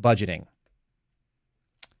zero-based budgeting.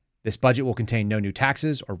 This budget will contain no new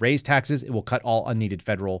taxes or raise taxes. It will cut all unneeded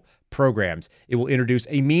federal programs. It will introduce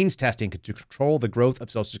a means testing to control the growth of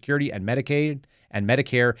Social Security and Medicaid and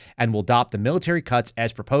Medicare, and will adopt the military cuts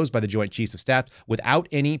as proposed by the Joint Chiefs of Staff without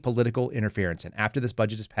any political interference. And after this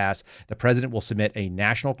budget is passed, the president will submit a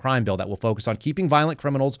national crime bill that will focus on keeping violent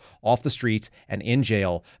criminals off the streets and in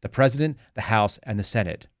jail. The president, the House, and the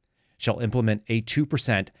Senate shall implement a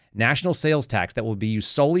 2% national sales tax that will be used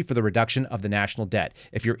solely for the reduction of the national debt.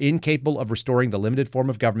 If you're incapable of restoring the limited form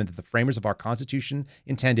of government that the framers of our Constitution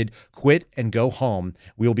intended, quit and go home.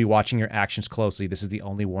 We will be watching your actions closely. This is the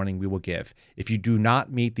only warning we will give. If you do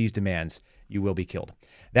not meet these demands, you will be killed.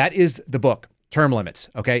 That is the book, Term Limits.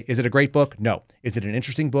 Okay. Is it a great book? No. Is it an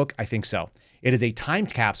interesting book? I think so. It is a time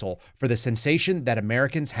capsule for the sensation that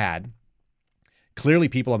Americans had. Clearly,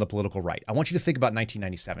 people on the political right. I want you to think about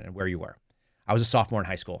 1997 and where you were. I was a sophomore in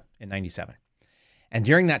high school in 97. And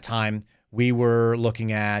during that time, We were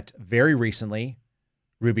looking at very recently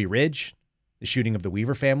Ruby Ridge, the shooting of the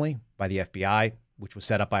Weaver family by the FBI, which was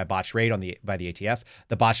set up by a botched raid by the ATF,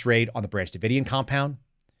 the botched raid on the Branch Davidian compound,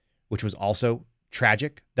 which was also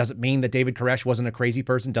tragic. Doesn't mean that David Koresh wasn't a crazy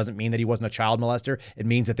person. Doesn't mean that he wasn't a child molester. It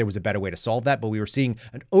means that there was a better way to solve that. But we were seeing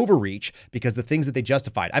an overreach because the things that they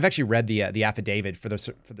justified. I've actually read the affidavit for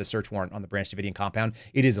the search warrant on the Branch Davidian compound.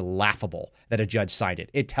 It is laughable that a judge signed it.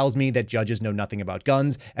 It tells me that judges know nothing about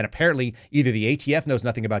guns, and apparently either the ATF knows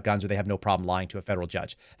nothing about guns or they have no problem lying to a federal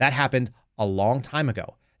judge. That happened a long time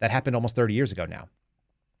ago. That happened almost 30 years ago now.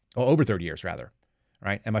 Or over 30 years, rather.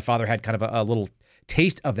 Right? And my father had kind of a little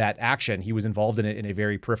taste of that action. He was involved in it in a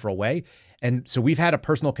very peripheral way. And so we've had a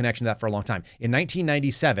personal connection to that for a long time. In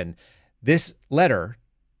 1997, this letter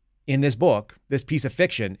in this book, this piece of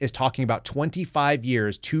fiction, is talking about 25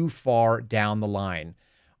 years too far down the line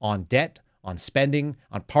on debt, on spending,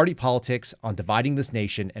 on party politics, on dividing this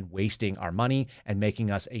nation and wasting our money and making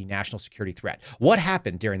us a national security threat. What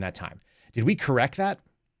happened during that time? Did we correct that?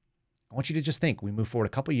 I want you to just think. We moved forward a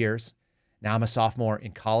couple years. Now I'm a sophomore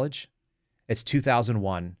in college. It's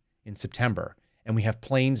 2001 in September, and we have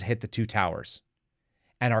planes hit the two towers.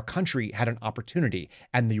 And our country had an opportunity.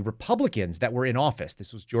 And the Republicans that were in office,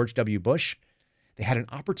 this was George W. Bush, they had an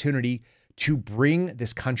opportunity to bring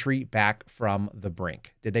this country back from the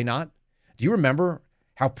brink. Did they not? Do you remember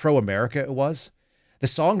how pro-America it was? The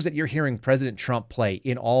songs that you're hearing President Trump play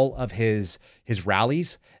in all of his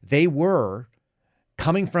rallies, they were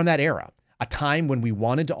coming from that era. A time when we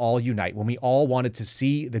wanted to all unite, when we all wanted to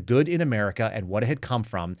see the good in America and what it had come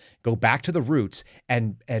from, go back to the roots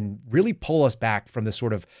and really pull us back from this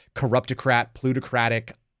sort of corruptocrat,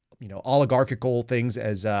 plutocratic, oligarchical things,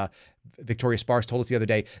 as Victoria Sparks told us the other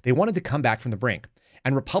day. They wanted to come back from the brink,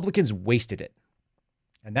 and Republicans wasted it.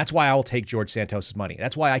 And that's why I will take George Santos's money.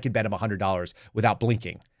 That's why I could bet him $100 without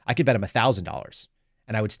blinking. I could bet him $1,000,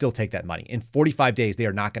 and I would still take that money. In 45 days, they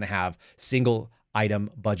are not going to have single item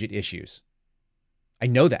budget issues. I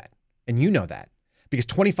know that, and you know that, because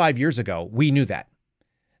 25 years ago, we knew that.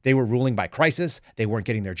 They were ruling by crisis, they weren't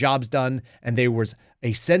getting their jobs done, and there was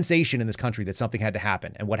a sensation in this country that something had to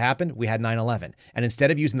happen. And what happened? We had 9/11. And instead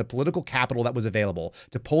of using the political capital that was available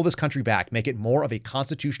to pull this country back, make it more of a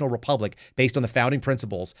constitutional republic based on the founding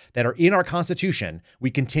principles that are in our Constitution, we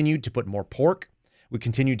continued to put more pork. We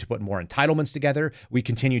continued to put more entitlements together. We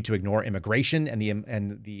continued to ignore immigration and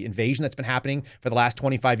the invasion that's been happening for the last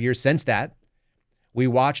 25 years since that. We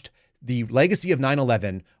watched the legacy of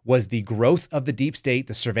 9/11 was the growth of the deep state,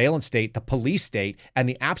 the surveillance state, the police state, and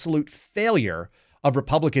the absolute failure of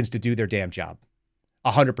Republicans to do their damn job.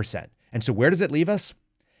 100%. And so where does it leave us?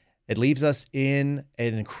 It leaves us in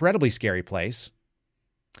an incredibly scary place.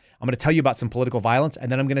 I'm going to tell you about some political violence, and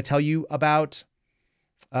then I'm going to tell you about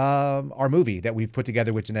our movie that we've put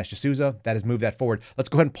together with Dinesh D'Souza that has moved that forward. Let's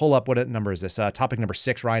go ahead and pull up. What number is this? Topic number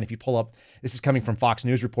 6, Ryan. If you pull up, this is coming from Fox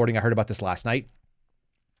News reporting. I heard about this last night.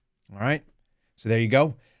 All right. So there you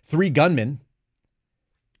go. 3 gunmen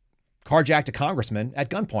carjacked a congressman at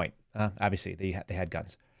gunpoint. Obviously, they had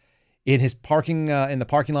guns. In his in the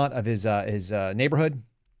parking lot of his neighborhood.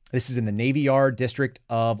 This is in the Navy Yard district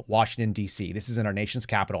of Washington, D.C. This is in our nation's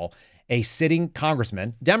capital. A sitting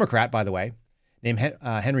congressman, Democrat, by the way, named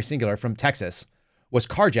Henry Singular from Texas, was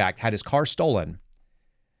carjacked, had his car stolen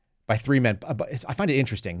by 3 men. But I find it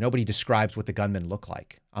interesting. Nobody describes what the gunmen look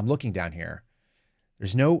like. I'm looking down here.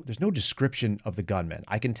 There's no description of the gunman.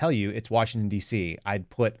 I can tell you it's Washington, D.C. I'd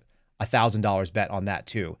put $1,000 bet on that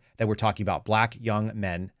too, that we're talking about black young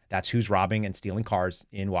men. That's who's robbing and stealing cars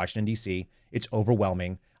in Washington, D.C. It's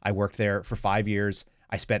overwhelming. I worked there for 5 years.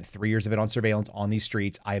 I spent 3 years of it on surveillance on these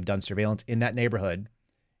streets. I have done surveillance in that neighborhood,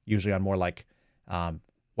 usually on more like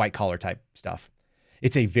white collar type stuff.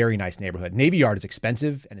 It's a very nice neighborhood. Navy Yard is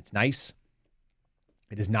expensive and it's nice.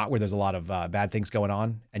 It is not where there's a lot of bad things going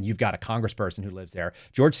on. And you've got a congressperson who lives there.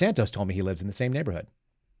 George Santos told me he lives in the same neighborhood.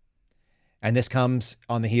 And this comes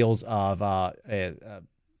on the heels of a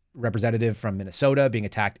representative from Minnesota being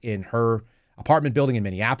attacked in her apartment building in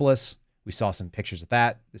Minneapolis. We saw some pictures of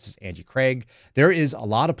that. This is Angie Craig. There is a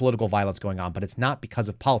lot of political violence going on, but it's not because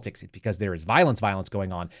of politics. It's because there is violence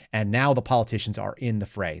going on. And now the politicians are in the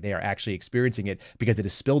fray. They are actually experiencing it because it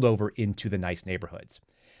has spilled over into the nice neighborhoods.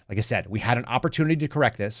 Like I said, we had an opportunity to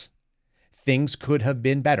correct this. Things could have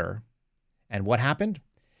been better. And what happened?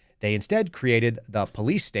 They instead created the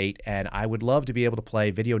police state, and I would love to be able to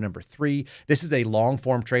play video number 3. This is a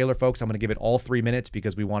long-form trailer, folks. I'm going to give it all 3 minutes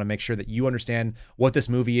because we want to make sure that you understand what this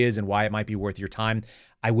movie is and why it might be worth your time.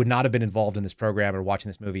 I would not have been involved in this program or watching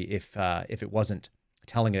this movie if it wasn't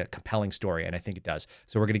telling a compelling story, and I think it does.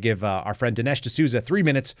 So we're going to give our friend Dinesh D'Souza 3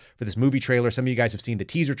 minutes for this movie trailer. Some of you guys have seen the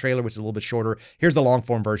teaser trailer, which is a little bit shorter. Here's the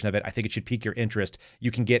long-form version of it. I think it should pique your interest.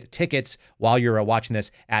 You can get tickets while you're watching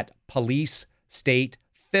this at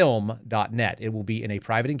policestatefilm.net. It will be in a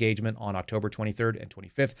private engagement on October 23rd and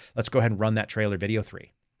 25th. Let's go ahead and run that trailer, video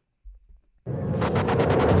 3.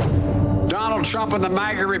 Donald Trump and the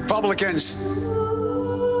MAGA Republicans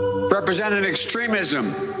represent an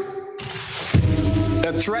extremism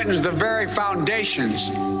that threatens the very foundations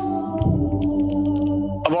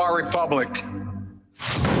of our republic.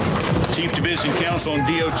 Chief Division Counsel and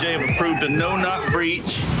DOJ have approved a no-knock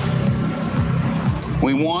breach.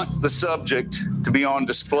 We want the subject to be on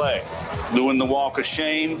display, doing the walk of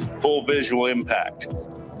shame, full visual impact.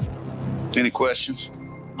 Any questions?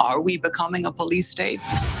 Are we becoming a police state?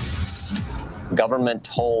 Government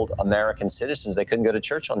told American citizens they couldn't go to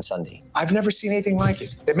church on Sunday. I've never seen anything like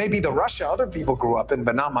it. It may be the Russia other people grew up in,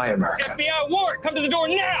 but not my America. FBI warrant, come to the door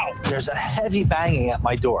now! There's a heavy banging at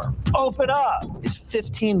my door. Open up! There's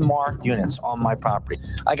 15 marked units on my property.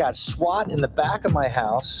 I got SWAT in the back of my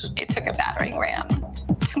house. It took a battering ram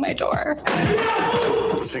to my door.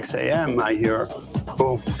 At 6 a.m., I hear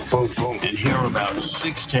boom, boom, boom, and hear about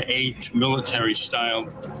 6 to 8 military-style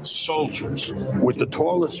soldiers, with the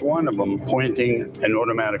tallest one of them pointing an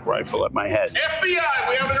automatic rifle at my head. FBI,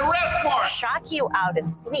 we have an arrest warrant! Shock you out of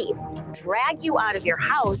sleep, drag you out of your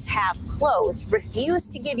house half clothed, refuse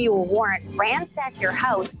to give you a warrant, ransack your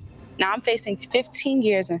house. Now I'm facing 15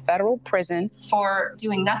 years in federal prison for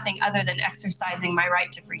doing nothing other than exercising my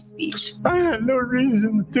right to free speech. I had no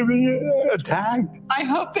reason to be attacked. I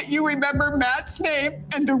hope that you remember Matt's name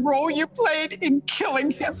and the role you played in killing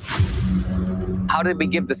him. How did we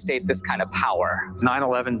give the state this kind of power?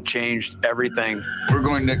 9/11 changed everything. We're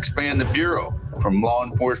going to expand the Bureau from law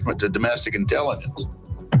enforcement to domestic intelligence.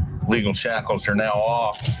 Legal shackles are now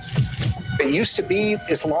off. It used to be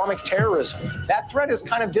Islamic terrorism. That threat has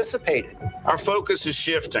kind of dissipated. Our focus is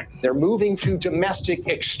shifting. They're moving to domestic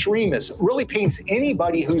extremism. It really paints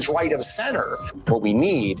anybody who's right of center. What we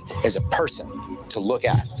need is a person to look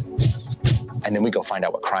at. And then we go find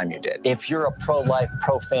out what crime you did. If you're a pro-life,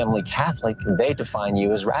 pro-family Catholic, they define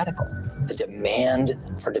you as radical. The demand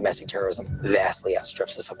for domestic terrorism vastly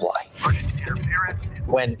outstrips the supply.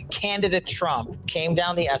 When candidate Trump came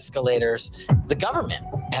down the escalators, the government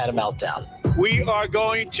had a meltdown. We are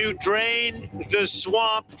going to drain the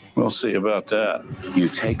swamp. We'll see about that. You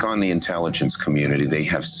take on the intelligence community, they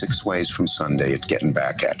have 6 ways from Sunday at getting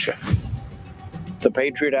back at you. The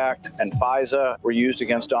Patriot Act and FISA were used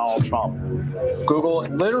against Donald Trump. Google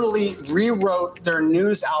literally rewrote their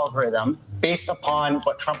news algorithm based upon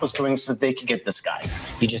what Trump was doing so that they could get this guy.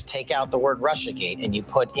 You just take out the word Russiagate and you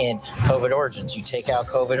put in COVID origins. You take out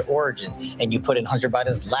COVID origins and you put in Hunter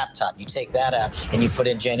Biden's laptop. You take that out and you put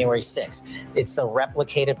in January 6th. It's the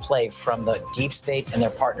replicated play from the deep state and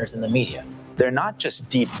their partners in the media. They're not just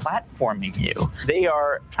deplatforming you. They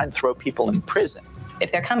are trying to throw people in prison.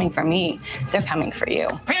 If they're coming for me, they're coming for you.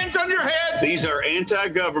 Hands on your head! These are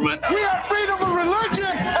anti-government. We have freedom of religion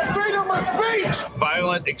and freedom of speech!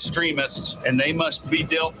 Violent extremists, and they must be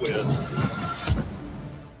dealt with.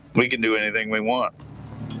 We can do anything we want.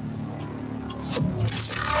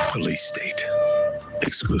 Police State.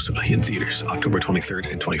 Exclusively in theaters, October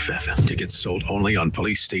 23rd and 25th. Tickets sold only on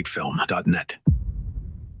policestatefilm.net.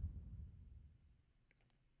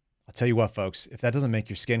 I'll tell you what, folks, if that doesn't make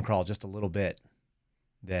your skin crawl just a little bit,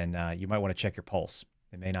 then you might want to check your pulse.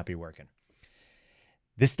 It may not be working.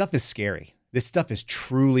 This stuff is scary. This stuff is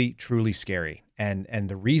truly, truly scary. And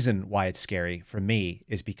the reason why it's scary for me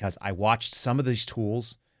is because I watched some of these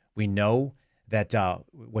tools. We know that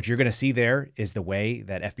what you're going to see there is the way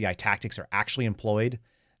that FBI tactics are actually employed.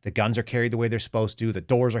 The guns are carried the way they're supposed to. The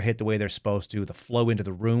doors are hit the way they're supposed to. The flow into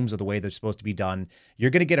the rooms are the way they're supposed to be done. You're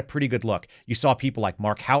going to get a pretty good look. You saw people like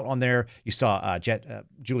Mark Hout on there. You saw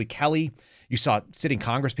Julie Kelly. You saw sitting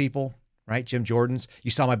Congress people, right? Jim Jordan's. You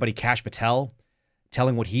saw my buddy Kash Patel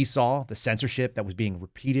telling what he saw, the censorship that was being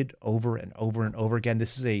repeated over and over and over again.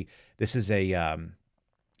 This is a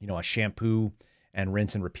shampoo and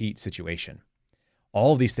rinse and repeat situation.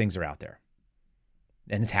 All of these things are out there.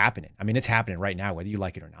 And it's happening. I mean, it's happening right now, whether you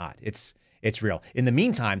like it or not. It's real. In the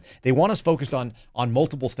meantime, they want us focused on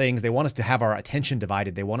multiple things. They want us to have our attention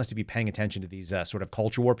divided. They want us to be paying attention to these sort of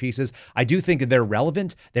culture war pieces. I do think that they're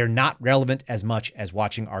relevant. They're not relevant as much as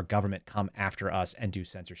watching our government come after us and do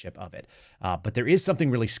censorship of it. But there is something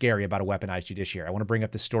really scary about a weaponized judiciary. I want to bring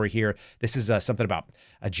up this story here. This is something about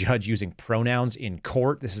a judge using pronouns in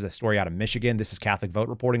court. This is a story out of Michigan. This is Catholic Vote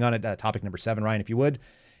reporting on it. Topic number 7, Ryan, if you would.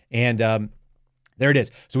 And there it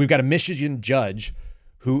is. So we've got a Michigan judge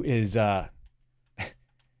who is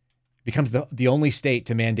becomes the only state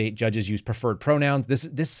to mandate judges use preferred pronouns. This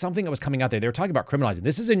is something that was coming out there. They were talking about criminalizing.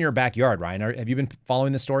 This is in your backyard, Ryan. Have you been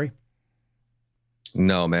following this story?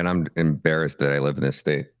 No, man, I'm embarrassed that I live in this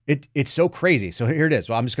state. It's so crazy. So here it is.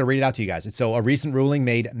 Well, I'm just going to read it out to you guys. So a recent ruling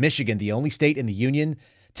made Michigan the only state in the union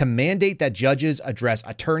to mandate that judges address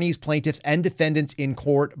attorneys, plaintiffs, and defendants in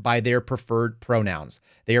court by their preferred pronouns.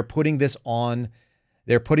 They are putting this on.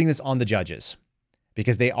 They're putting this on the judges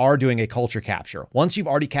because they are doing a culture capture. Once you've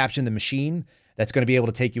already captioned the machine that's going to be able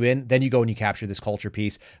to take you in, then you go and you capture this culture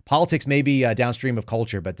piece. Politics may be downstream of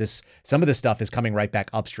culture, but some of this stuff is coming right back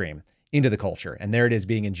upstream into the culture, and there it is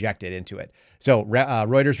being injected into it. So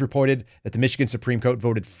Reuters reported that the Michigan Supreme Court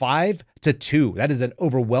voted 5-2. That is an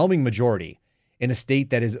overwhelming majority in a state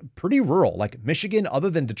that is pretty rural, like Michigan. Other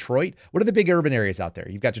than Detroit, what are the big urban areas out there?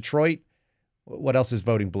 You've got Detroit. What else is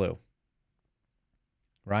voting blue?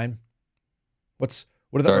 Ryan, what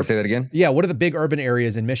are the? Sorry, say that again. Yeah, what are the big urban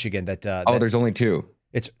areas in Michigan that? There's only two.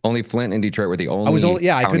 It's only Flint and Detroit were the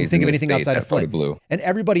only. I couldn't think of anything outside of Flint. Blue. And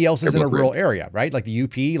everybody else is in a rural area, right? Like the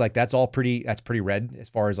UP, like that's pretty red as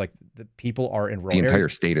far as like the people are in rural areas. The entire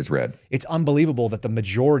state is red. It's unbelievable that the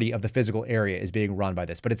majority of the physical area is being run by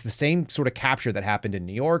this, but it's the same sort of capture that happened in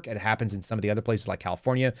New York. It happens in some of the other places like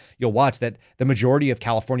California. You'll watch that the majority of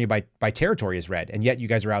California by territory is red, and yet you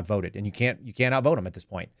guys are outvoted, and you can't outvote them at this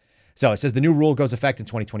point. So it says the new rule goes effect in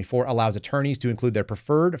 2024, allows attorneys to include their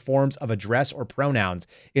preferred forms of address or pronouns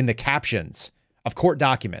in the captions of court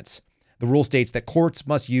documents. The rule states that courts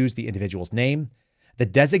must use the individual's name, the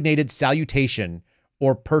designated salutation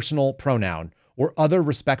or personal pronoun, or other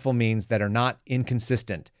respectful means that are not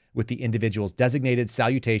inconsistent with the individual's designated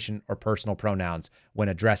salutation or personal pronouns when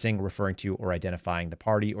addressing, referring to, or identifying the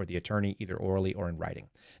party or the attorney, either orally or in writing.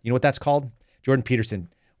 You know what that's called? Jordan Peterson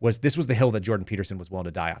this was the hill that Jordan Peterson was willing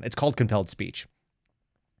to die on. It's called compelled speech.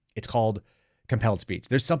 It's called compelled speech.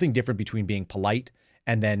 There's something different between being polite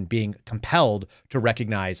and then being compelled to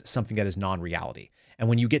recognize something that is non-reality. And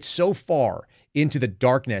when you get so far into the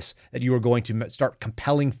darkness that you are going to start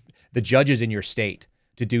compelling the judges in your state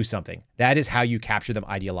to do something, that is how you capture them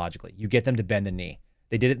ideologically. You get them to bend the knee.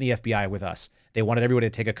 They did it in the FBI with us. They wanted everybody to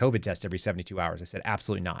take a COVID test every 72 hours. I said,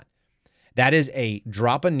 absolutely not. That is a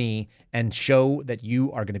drop a knee and show that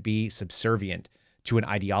you are going to be subservient to an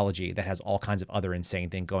ideology that has all kinds of other insane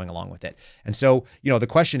thing going along with it. And so, the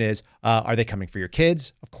question is, are they coming for your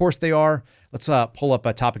kids? Of course they are. Let's pull up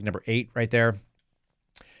topic number 8 right there.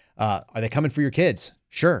 Are they coming for your kids?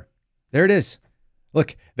 Sure. There it is.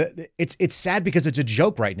 Look, it's sad because it's a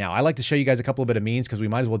joke right now. I like to show you guys a couple of bit of memes because we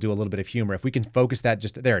might as well do a little bit of humor. If we can focus that,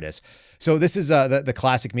 there it is. So this is the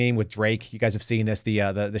classic meme with Drake. You guys have seen this,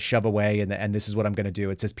 the shove away, and this is what I'm going to do.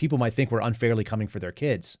 It says, people might think we're unfairly coming for their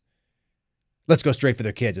kids. Let's go straight for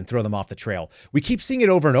their kids and throw them off the trail. We keep seeing it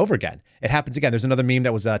over and over again. It happens again. There's another meme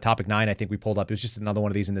that was topic 9. I think we pulled up. It was just another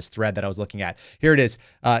one of these in this thread that I was looking at. Here it is.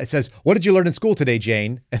 It says, what did you learn in school today,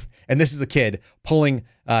 Jane? And this is a kid pulling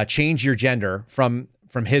change your gender from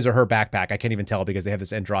his or her backpack. I can't even tell because they have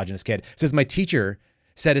this androgynous kid. It says, my teacher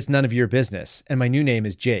said it's none of your business. And my new name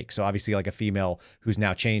is Jake. So obviously like a female who's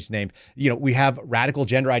now changed name. We have radical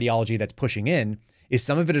gender ideology that's pushing in. Is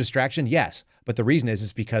some of it a distraction? Yes. But the reason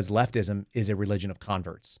is because leftism is a religion of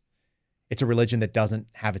converts. It's a religion that doesn't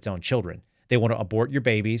have its own children. They want to abort your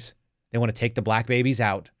babies. They want to take the black babies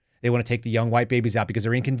out. They want to take the young white babies out because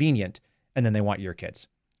they're inconvenient. And then they want your kids,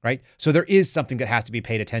 right? So there is something that has to be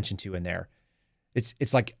paid attention to in there.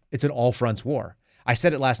 It's like it's an all fronts war. I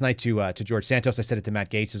said it last night to George Santos. I said it to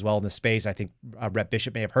Matt Gaetz as well in the space. I think Rep.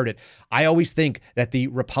 Bishop may have heard it. I always think that the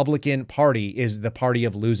Republican Party is the party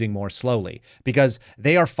of losing more slowly because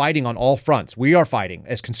they are fighting on all fronts. We are fighting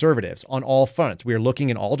as conservatives on all fronts. We are looking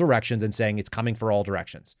in all directions and saying it's coming for all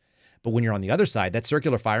directions. But when you're on the other side, that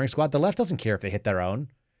circular firing squad, the left doesn't care if they hit their own.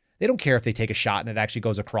 They don't care if they take a shot and it actually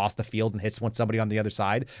goes across the field and hits somebody on the other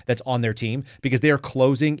side that's on their team because they are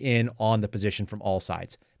closing in on the position from all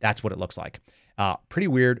sides. That's what it looks like. Pretty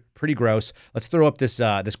weird, pretty gross. Let's throw up this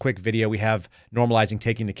quick video. We have normalizing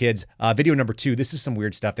taking the kids. Video number 2. This is some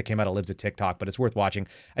weird stuff that came out of Libs at TikTok, but it's worth watching.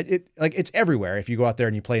 It's everywhere if you go out there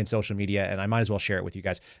and you play in social media, and I might as well share it with you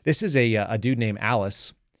guys. This is a dude named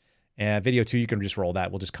Alice. Video 2, you can just roll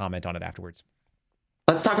that. We'll just comment on it afterwards.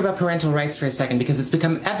 Let's talk about parental rights for a second because it's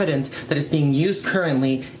become evident that it's being used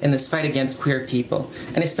currently in this fight against queer people,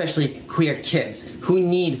 and especially queer kids who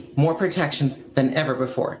need more protections than ever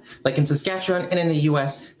before. Like in Saskatchewan and in the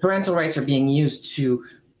US, parental rights are being used to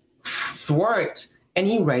thwart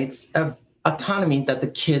any rights of autonomy that the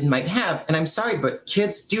kid might have. And I'm sorry, but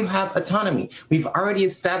kids do have autonomy. We've already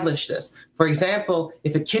established this. For example,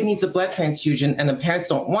 if a kid needs a blood transfusion and the parents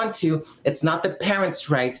don't want to, it's not the parents'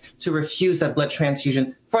 right to refuse that blood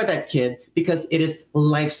transfusion for that kid because it is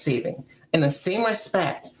life-saving. In the same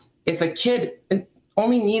respect, if a kid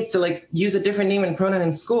only needs to use a different name and pronoun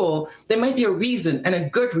in school, there might be a reason, and a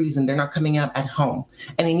good reason, they're not coming out at home.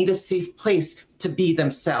 And they need a safe place to be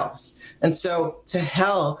themselves. And so to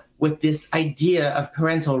hell with this idea of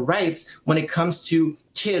parental rights when it comes to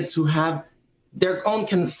kids who have their own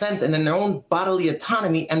consent and then their own bodily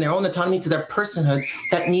autonomy and their own autonomy to their personhood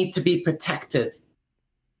that need to be protected.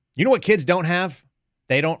 You know what kids don't have?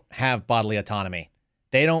 They don't have bodily autonomy.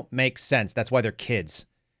 They don't make sense. That's why they're kids.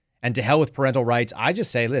 And to hell with parental rights, I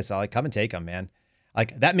just say this, come and take them, man.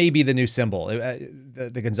 That may be the new symbol.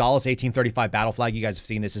 The Gonzales 1835 battle flag, you guys have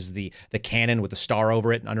seen this, is the cannon with the star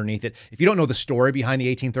over it and underneath it. If you don't know the story behind the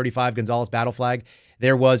 1835 Gonzales battle flag,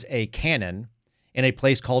 there was a cannon in a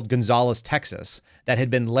place called Gonzales, Texas, that had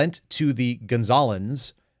been lent to the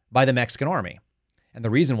Gonzalans by the Mexican army. And the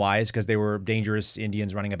reason why is because they were dangerous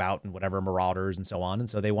Indians running about and whatever, marauders and so on. And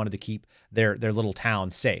so they wanted to keep their little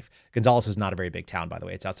town safe. Gonzales is not a very big town, by the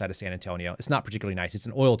way. It's outside of San Antonio. It's not particularly nice. It's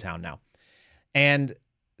an oil town now. And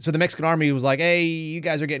so the Mexican army was like, hey, you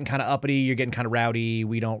guys are getting kind of uppity. You're getting kind of rowdy.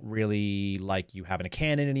 We don't really like you having a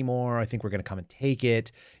cannon anymore. I think we're going to come and take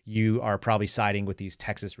it. You are probably siding with these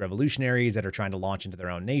Texas revolutionaries that are trying to launch into their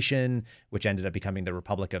own nation, which ended up becoming the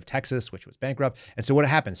Republic of Texas, which was bankrupt. And so what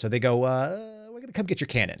happened? So they go, we're going to come get your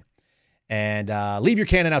cannon and leave your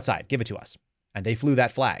cannon outside. Give it to us. And they flew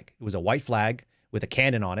that flag. It was a white flag with a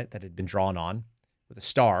cannon on it that had been drawn on with a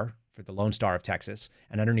star for the Lone Star of Texas.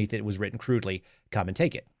 And underneath it was written crudely, come and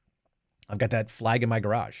take it. I've got that flag in my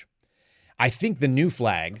garage. I think the new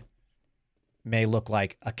flag may look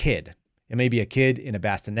like a kid. It may be a kid in a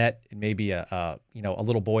bassinet. It may be a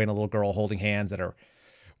little boy and a little girl holding hands that are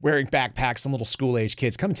wearing backpacks, some little school-age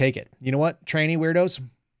kids. Come and take it. You know what, trainee weirdos?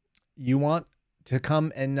 You want to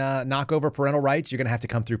come and knock over parental rights? You're going to have to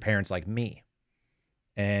come through parents like me.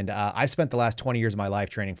 And I've spent the last 20 years of my life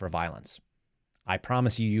training for violence. I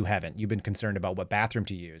promise you haven't. You've been concerned about what bathroom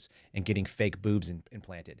to use and getting fake boobs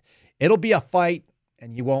implanted. It'll be a fight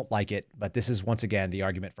and you won't like it, but this is once again the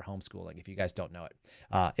argument for homeschooling if you guys don't know it.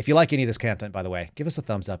 If you like any of this content, by the way, give us a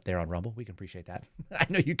thumbs up there on Rumble. We can appreciate that. I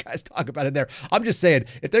know you guys talk about it there. I'm just saying,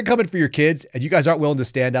 if they're coming for your kids and you guys aren't willing to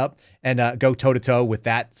stand up and go toe-to-toe with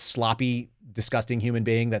that sloppy, disgusting human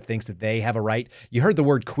being that thinks that they have a right. You heard the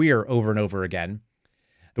word queer over and over again.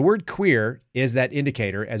 The word queer is that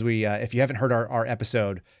indicator, as we, if you haven't heard our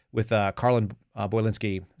episode with Carlin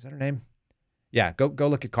Boylinski, is that her name? Yeah, go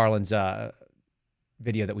look at Carlin's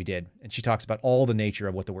video that we did. And she talks about all the nature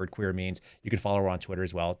of what the word queer means. You can follow her on Twitter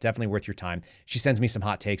as well. Definitely worth your time. She sends me some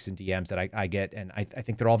hot takes and DMs that I get, and I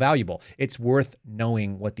think they're all valuable. It's worth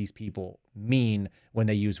knowing what these people mean when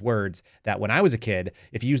they use words that when I was a kid,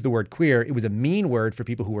 if you used the word queer, it was a mean word for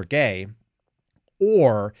people who were gay,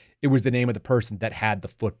 or it was the name of the person that had the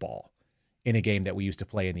football in a game that we used to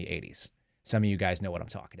play in the 80s. Some of you guys know what I'm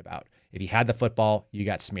talking about. If you had the football, you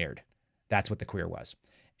got smeared. That's what the queer was.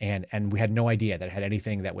 And we had no idea that it had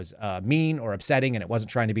anything that was mean or upsetting, and it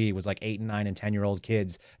wasn't trying to be. It was like 8 and 9 and 10-year-old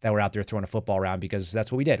kids that were out there throwing a football around because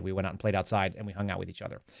that's what we did. We went out and played outside, and we hung out with each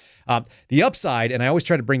other. The upside, and I always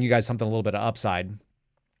try to bring you guys something a little bit of upside,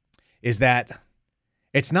 is that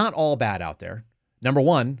it's not all bad out there. Number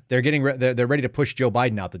one, they're ready to push Joe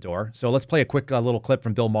Biden out the door. So let's play a quick little clip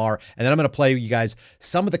from Bill Maher, and then I'm going to play you guys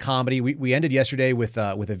some of the comedy. We ended yesterday with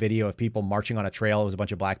a video of people marching on a trail. It was a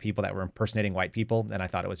bunch of black people that were impersonating white people, and I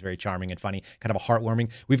thought it was very charming and funny, kind of a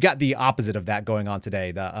heartwarming. We've got the opposite of that going on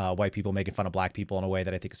today, the white people making fun of black people in a way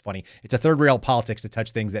that I think is funny. It's a third rail politics to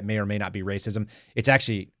touch things that may or may not be racism. It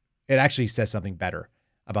actually says something better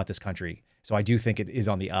about this country. So I do think it is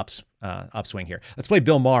on the upswing here. Let's play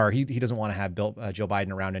Bill Maher. He doesn't want to have Joe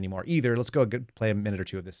Biden around anymore either. Let's go play a minute or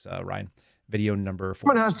two of this, Ryan. Video number 4.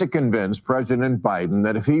 Someone has to convince President Biden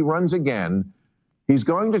that if he runs again, he's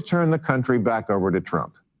going to turn the country back over to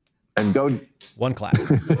Trump and go... One clap.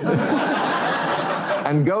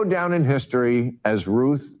 And go down in history as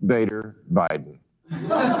Ruth Bader Biden.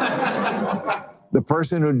 The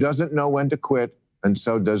person who doesn't know when to quit and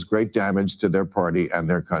so does great damage to their party and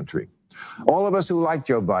their country. All of us who like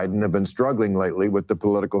Joe Biden have been struggling lately with the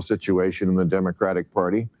political situation in the Democratic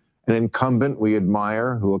Party. An incumbent we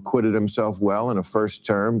admire who acquitted himself well in a first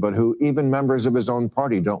term, but who even members of his own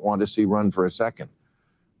party don't want to see run for a second,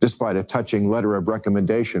 despite a touching letter of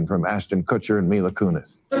recommendation from Ashton Kutcher and Mila Kunis.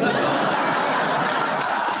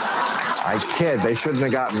 I kid, they shouldn't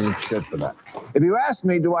have gotten shit for that. If you ask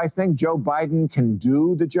me, do I think Joe Biden can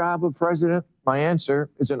do the job of president? My answer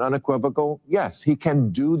is an unequivocal yes, he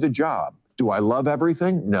can do the job. Do I love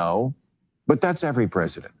everything? No, but that's every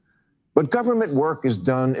president. But government work is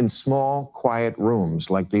done in small, quiet rooms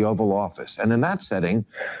like the Oval Office. And in that setting,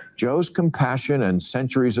 Joe's compassion and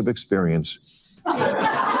centuries of experience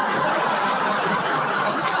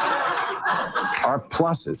are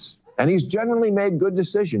pluses. And he's generally made good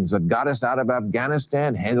decisions that got us out of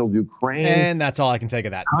Afghanistan, handled Ukraine. And that's all I can take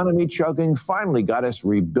of that. Economy chugging, finally got us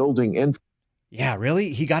rebuilding. Yeah,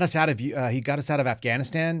 really? He got us out of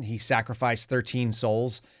Afghanistan. He sacrificed 13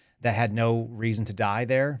 souls that had no reason to die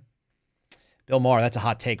there. Bill Maher, that's a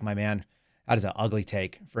hot take, my man. That is an ugly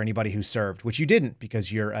take for anybody who served, which you didn't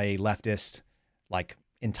because you're a leftist, like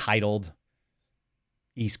entitled,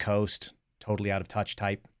 East Coast, totally out of touch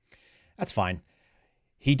type. That's fine.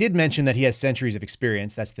 He did mention that he has centuries of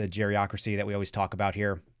experience. That's the geriocracy that we always talk about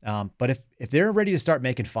here. But if they're ready to start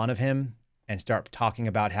making fun of him and start talking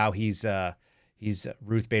about how he's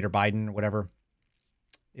Ruth Bader Biden or whatever,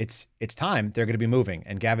 it's time. They're going to be moving.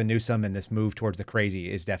 And Gavin Newsom and this move towards the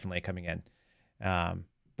crazy is definitely coming in.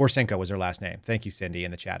 Borsenko was her last name. Thank you, Cindy,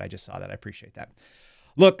 in the chat. I just saw that. I appreciate that.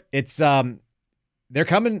 Look, it's they're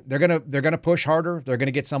coming. They're gonna push harder. They're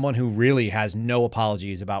gonna get someone who really has no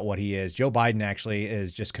apologies about what he is. Joe Biden actually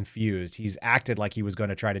is just confused. He's acted like he was going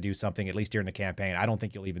to try to do something, at least during the campaign. I don't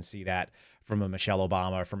think you'll even see that from a Michelle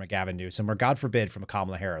Obama or from a Gavin Newsom or, God forbid, from a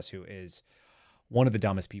Kamala Harris, who is one of the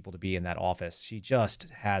dumbest people to be in that office. She just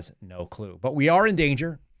has no clue. But we are in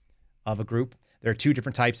danger of a group. There are two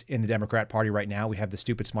different types in the Democrat Party right now. We have the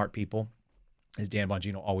stupid smart people, as Dan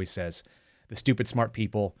Bongino always says. The stupid smart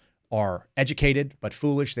people are educated but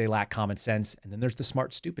foolish. They lack common sense. And then there's the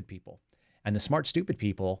smart stupid people. And the smart stupid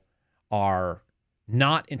people are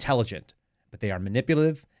not intelligent, but they are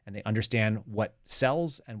manipulative and they understand what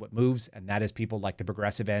sells and what moves. And that is people like the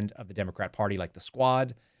progressive end of the Democrat Party, like the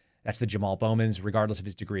Squad. That's the Jamal Bowmans. Regardless of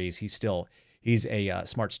his degrees, he's a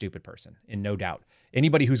smart stupid person, in no doubt.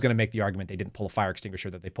 Anybody who's going to make the argument they didn't pull a fire extinguisher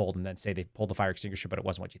that they pulled and then say they pulled the fire extinguisher but it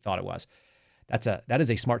wasn't what you thought it was, that is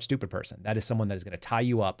a smart stupid person. That is someone that is going to tie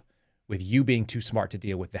you up with you being too smart to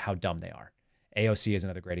deal with how dumb they are. AOC is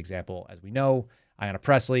another great example, as we know. Ayanna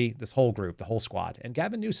Pressley, this whole group, the whole Squad. And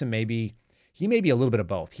Gavin Newsom may be a little bit of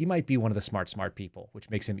both. He might be one of the smart people, which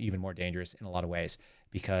makes him even more dangerous in a lot of ways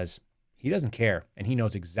because he doesn't care and he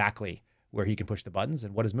knows exactly where he can push the buttons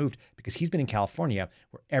and what has moved because he's been in California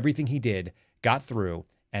where everything he did got through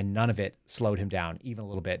and none of it slowed him down even a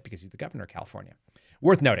little bit because he's the governor of California.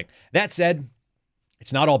 Worth noting. That said,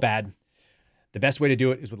 it's not all bad. The best way to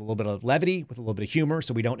do it is with a little bit of levity, with a little bit of humor,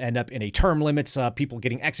 so we don't end up in a term limits, people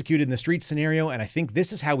getting executed in the street scenario. And I think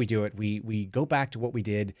this is how we do it. We go back to what we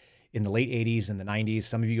did in the late 80s and the 90s.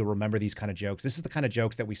 Some of you will remember these kind of jokes. This is the kind of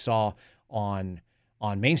jokes that we saw on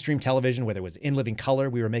mainstream television, whether it was In Living Color,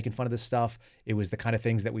 we were making fun of this stuff. It was the kind of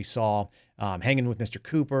things that we saw Hanging with Mr.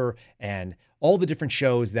 Cooper and all the different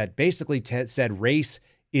shows that basically said race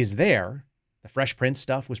is there. The Fresh Prince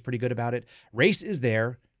stuff was pretty good about it. Race is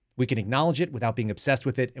there. We can acknowledge it without being obsessed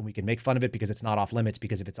with it, and we can make fun of it because it's not off limits,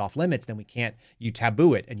 because if it's off limits, then you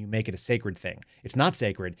taboo it and you make it a sacred thing. It's not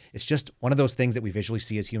sacred. It's just one of those things that we visually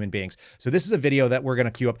see as human beings. So this is a video that we're going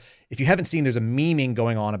to queue up. If you haven't seen, there's a memeing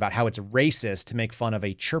going on about how it's racist to make fun of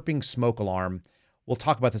a chirping smoke alarm. We'll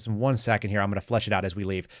talk about this in 1 second here. I'm going to flesh it out as we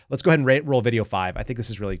leave. Let's go ahead and roll video 5. I think this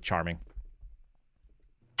is really charming.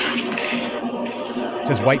 It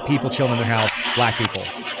says white people chilling in their house, black people.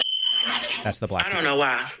 That's the black. I don't know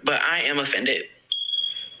why, but I am offended.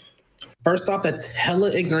 First off, that's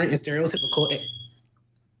hella ignorant and stereotypical.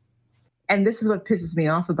 And this is what pisses me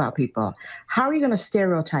off about people. How are you going to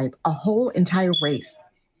stereotype a whole entire race?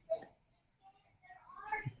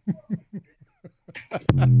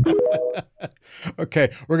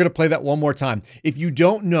 Okay, we're going to play that one more time. If you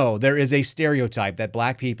don't know, there is a stereotype that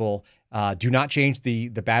black people do not change the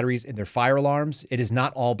batteries in their fire alarms. It is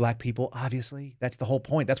not all black people, obviously. That's the whole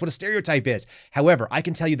point. That's what a stereotype is. However, I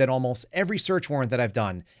can tell you that almost every search warrant that I've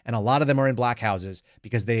done, and a lot of them are in black houses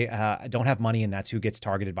because they don't have money, and that's who gets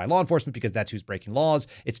targeted by law enforcement because that's who's breaking laws.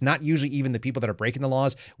 It's not usually even the people that are breaking the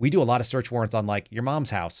laws. We do a lot of search warrants on like your mom's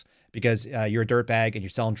house because you're a dirtbag and you're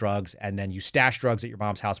selling drugs, and then you stash drugs at your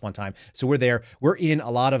mom's house one time. So we're there. We're in a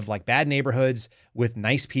lot of like bad neighborhoods with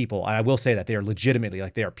nice people. And I will say that they are legitimately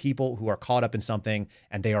like they are people who are caught up in something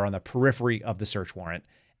and they are on the periphery of the search warrant.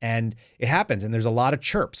 And it happens. And there's a lot of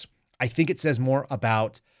chirps. I think it says more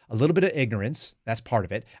about a little bit of ignorance. That's part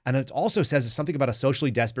of it. And it also says something about a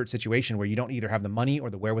socially desperate situation where you don't either have the money or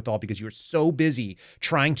the wherewithal because you're so busy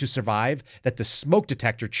trying to survive that the smoke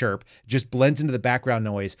detector chirp just blends into the background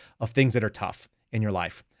noise of things that are tough in your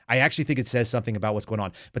life. I actually think it says something about what's going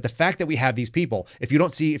on. But the fact that we have these people, if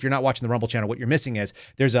you're not watching the Rumble channel, what you're missing is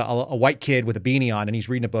there's a white kid with a beanie on and he's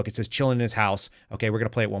reading a book. It says chilling in his house. Okay, we're going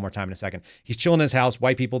to play it one more time in a second. He's chilling in his house.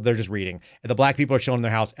 White people, they're just reading. And the black people are chilling in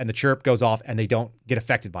their house and the chirp goes off and they don't get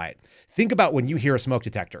affected by it. Think about when you hear a smoke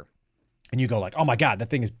detector. And you go like, oh my God, that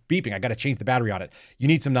thing is beeping. I got to change the battery on it. You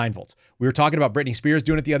need some 9 volts. We were talking about Britney Spears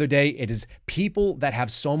doing it the other day. It is people that have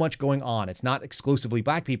so much going on. It's not exclusively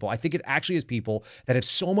black people. I think it actually is people that have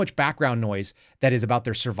so much background noise that is about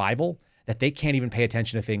their survival that they can't even pay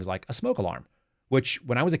attention to things like a smoke alarm, which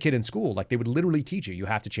when I was a kid in school, like they would literally teach you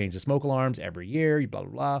have to change the smoke alarms every year, blah,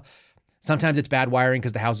 blah, blah. Sometimes it's bad wiring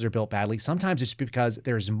because the houses are built badly. Sometimes it's because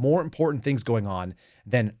there's more important things going on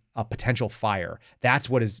than a potential fire.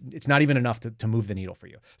 It's not even enough to move the needle for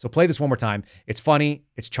you. So play this one more time. It's funny.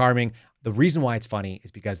 It's charming. The reason why it's funny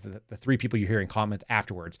is because the 3 people you hear in comment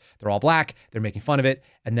afterwards, they're all black. They're making fun of it.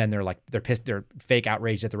 And then they're pissed. They're fake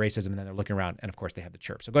outraged at the racism. And then they're looking around. And of course they have the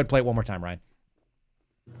chirp. So go ahead and play it one more time, Ryan.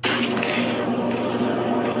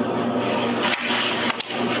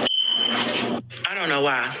 I don't know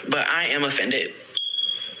why, but I am offended.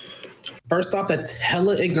 First off, that's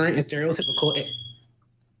hella ignorant and stereotypical.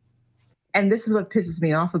 And this is what pisses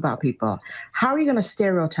me off about people. How are you going to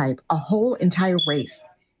stereotype a whole entire race?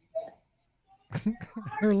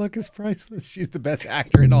 Her look is priceless. She's the best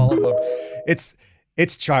actor in all of them.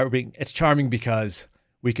 It's charming. It's charming because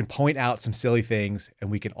we can point out some silly things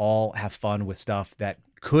and we can all have fun with stuff that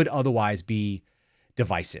could otherwise be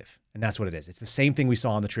divisive. And that's what it is. It's the same thing we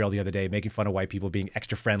saw on the trail the other day, making fun of white people being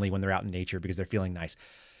extra friendly when they're out in nature because they're feeling nice.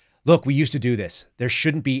 Look, we used to do this. There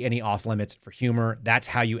shouldn't be any off limits for humor. That's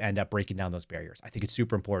how you end up breaking down those barriers. I think it's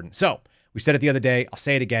super important. So we said it the other day. I'll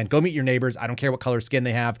say it again. Go meet your neighbors. I don't care what color skin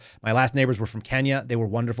they have. My last neighbors were from Kenya. They were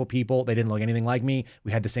wonderful people. They didn't look anything like me.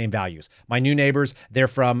 We had the same values. My new neighbors, they're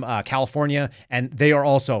from California, and they are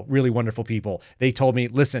also really wonderful people. They told me,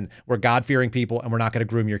 listen, we're God-fearing people, and we're not going to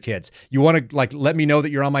groom your kids. You want to let me know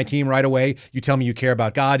that you're on my team right away. You tell me you care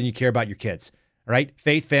about God and you care about your kids. Right?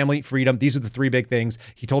 Faith, family, freedom. These are the 3 big things.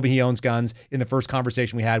 He told me he owns guns. In the first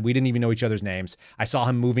conversation we had, we didn't even know each other's names. I saw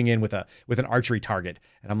him moving in with an archery target.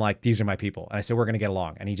 And I'm like, these are my people. And I said, we're going to get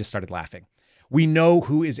along. And he just started laughing. We know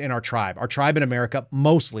who is in our tribe. Our tribe in America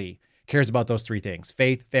mostly cares about those 3 things.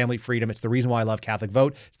 Faith, family, freedom. It's the reason why I love Catholic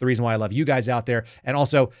Vote. It's the reason why I love you guys out there. And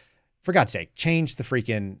also, for God's sake, change the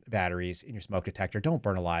freaking batteries in your smoke detector. Don't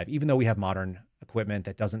burn alive. Even though we have modern equipment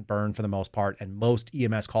that doesn't burn for the most part, and most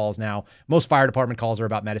EMS calls now, most fire department calls are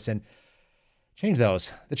about medicine. Change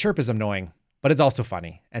those. The chirp is annoying, but it's also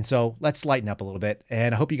funny. And so let's lighten up a little bit.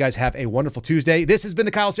 And I hope you guys have a wonderful Tuesday. This has been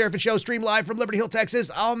the Kyle Seraphin Show, streamed live from Liberty Hill, Texas,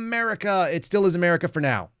 America. It still is America for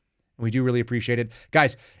now. And we do really appreciate it.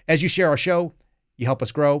 Guys, as you share our show, you help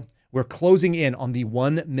us grow. We're closing in on the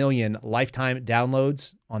 1 million lifetime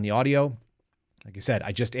downloads on the audio. Like I said,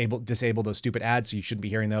 I just disabled those stupid ads, so you shouldn't be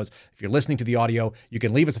hearing those. If you're listening to the audio, you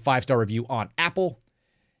can leave us a 5-star review on Apple,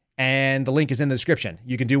 and the link is in the description.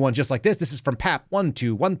 You can do one just like this. This is from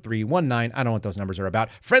Pap121319. I don't know what those numbers are about.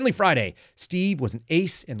 Friendly Friday. Steve was an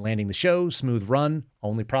ace in landing the show. Smooth run.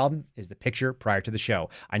 Only problem is the picture prior to the show.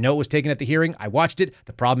 I know it was taken at the hearing. I watched it.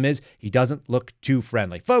 The problem is he doesn't look too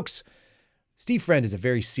friendly. Folks, Steve Friend is a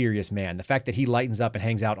very serious man. The fact that he lightens up and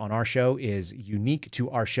hangs out on our show is unique to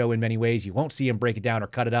our show in many ways. You won't see him break it down or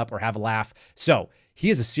cut it up or have a laugh. So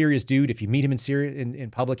he is a serious dude. If you meet him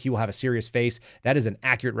in public, he will have a serious face. That is an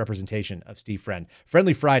accurate representation of Steve Friend.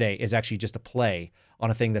 Friendly Friday is actually just a play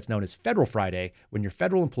on a thing that's known as Federal Friday, when your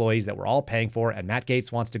federal employees that we're all paying for, and Matt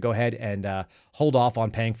Gaetz wants to go ahead and hold off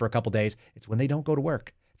on paying for a couple days, it's when they don't go to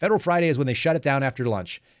work. Federal Friday is when they shut it down after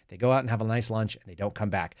lunch. They go out and have a nice lunch and they don't come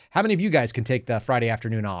back. How many of you guys can take the Friday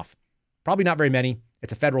afternoon off? Probably not very many.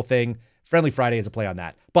 It's a federal thing. Friendly Friday is a play on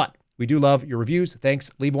that. But we do love your reviews. Thanks.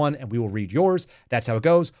 Leave one and we will read yours. That's how it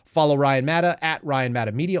goes. Follow Ryan Matta at Ryan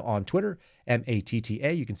Matta Media on Twitter,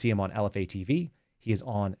 MATTA. You can see him on LFA TV. He is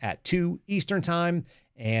on at 2 Eastern time.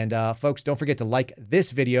 And folks, don't forget to like this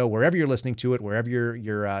video wherever you're listening to it, wherever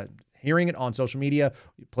you're hearing it on social media.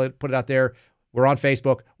 Put it out there. We're on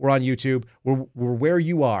Facebook. We're on YouTube. We're where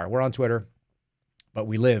you are. We're on Twitter. But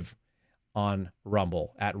we live on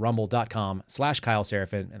Rumble at rumble.com/Kyle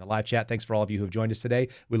Seraphin in the live chat. Thanks for all of you who have joined us today.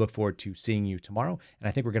 We look forward to seeing you tomorrow. And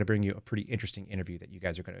I think we're going to bring you a pretty interesting interview that you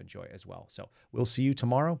guys are going to enjoy as well. So we'll see you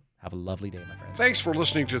tomorrow. Have a lovely day, my friends. Thanks for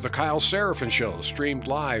listening to the Kyle Seraphin Show, streamed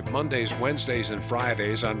live Mondays, Wednesdays, and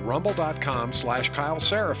Fridays on rumble.com/Kyle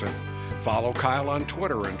Seraphin. Follow Kyle on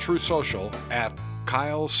Twitter and Truth Social at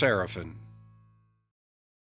Kyle Seraphin.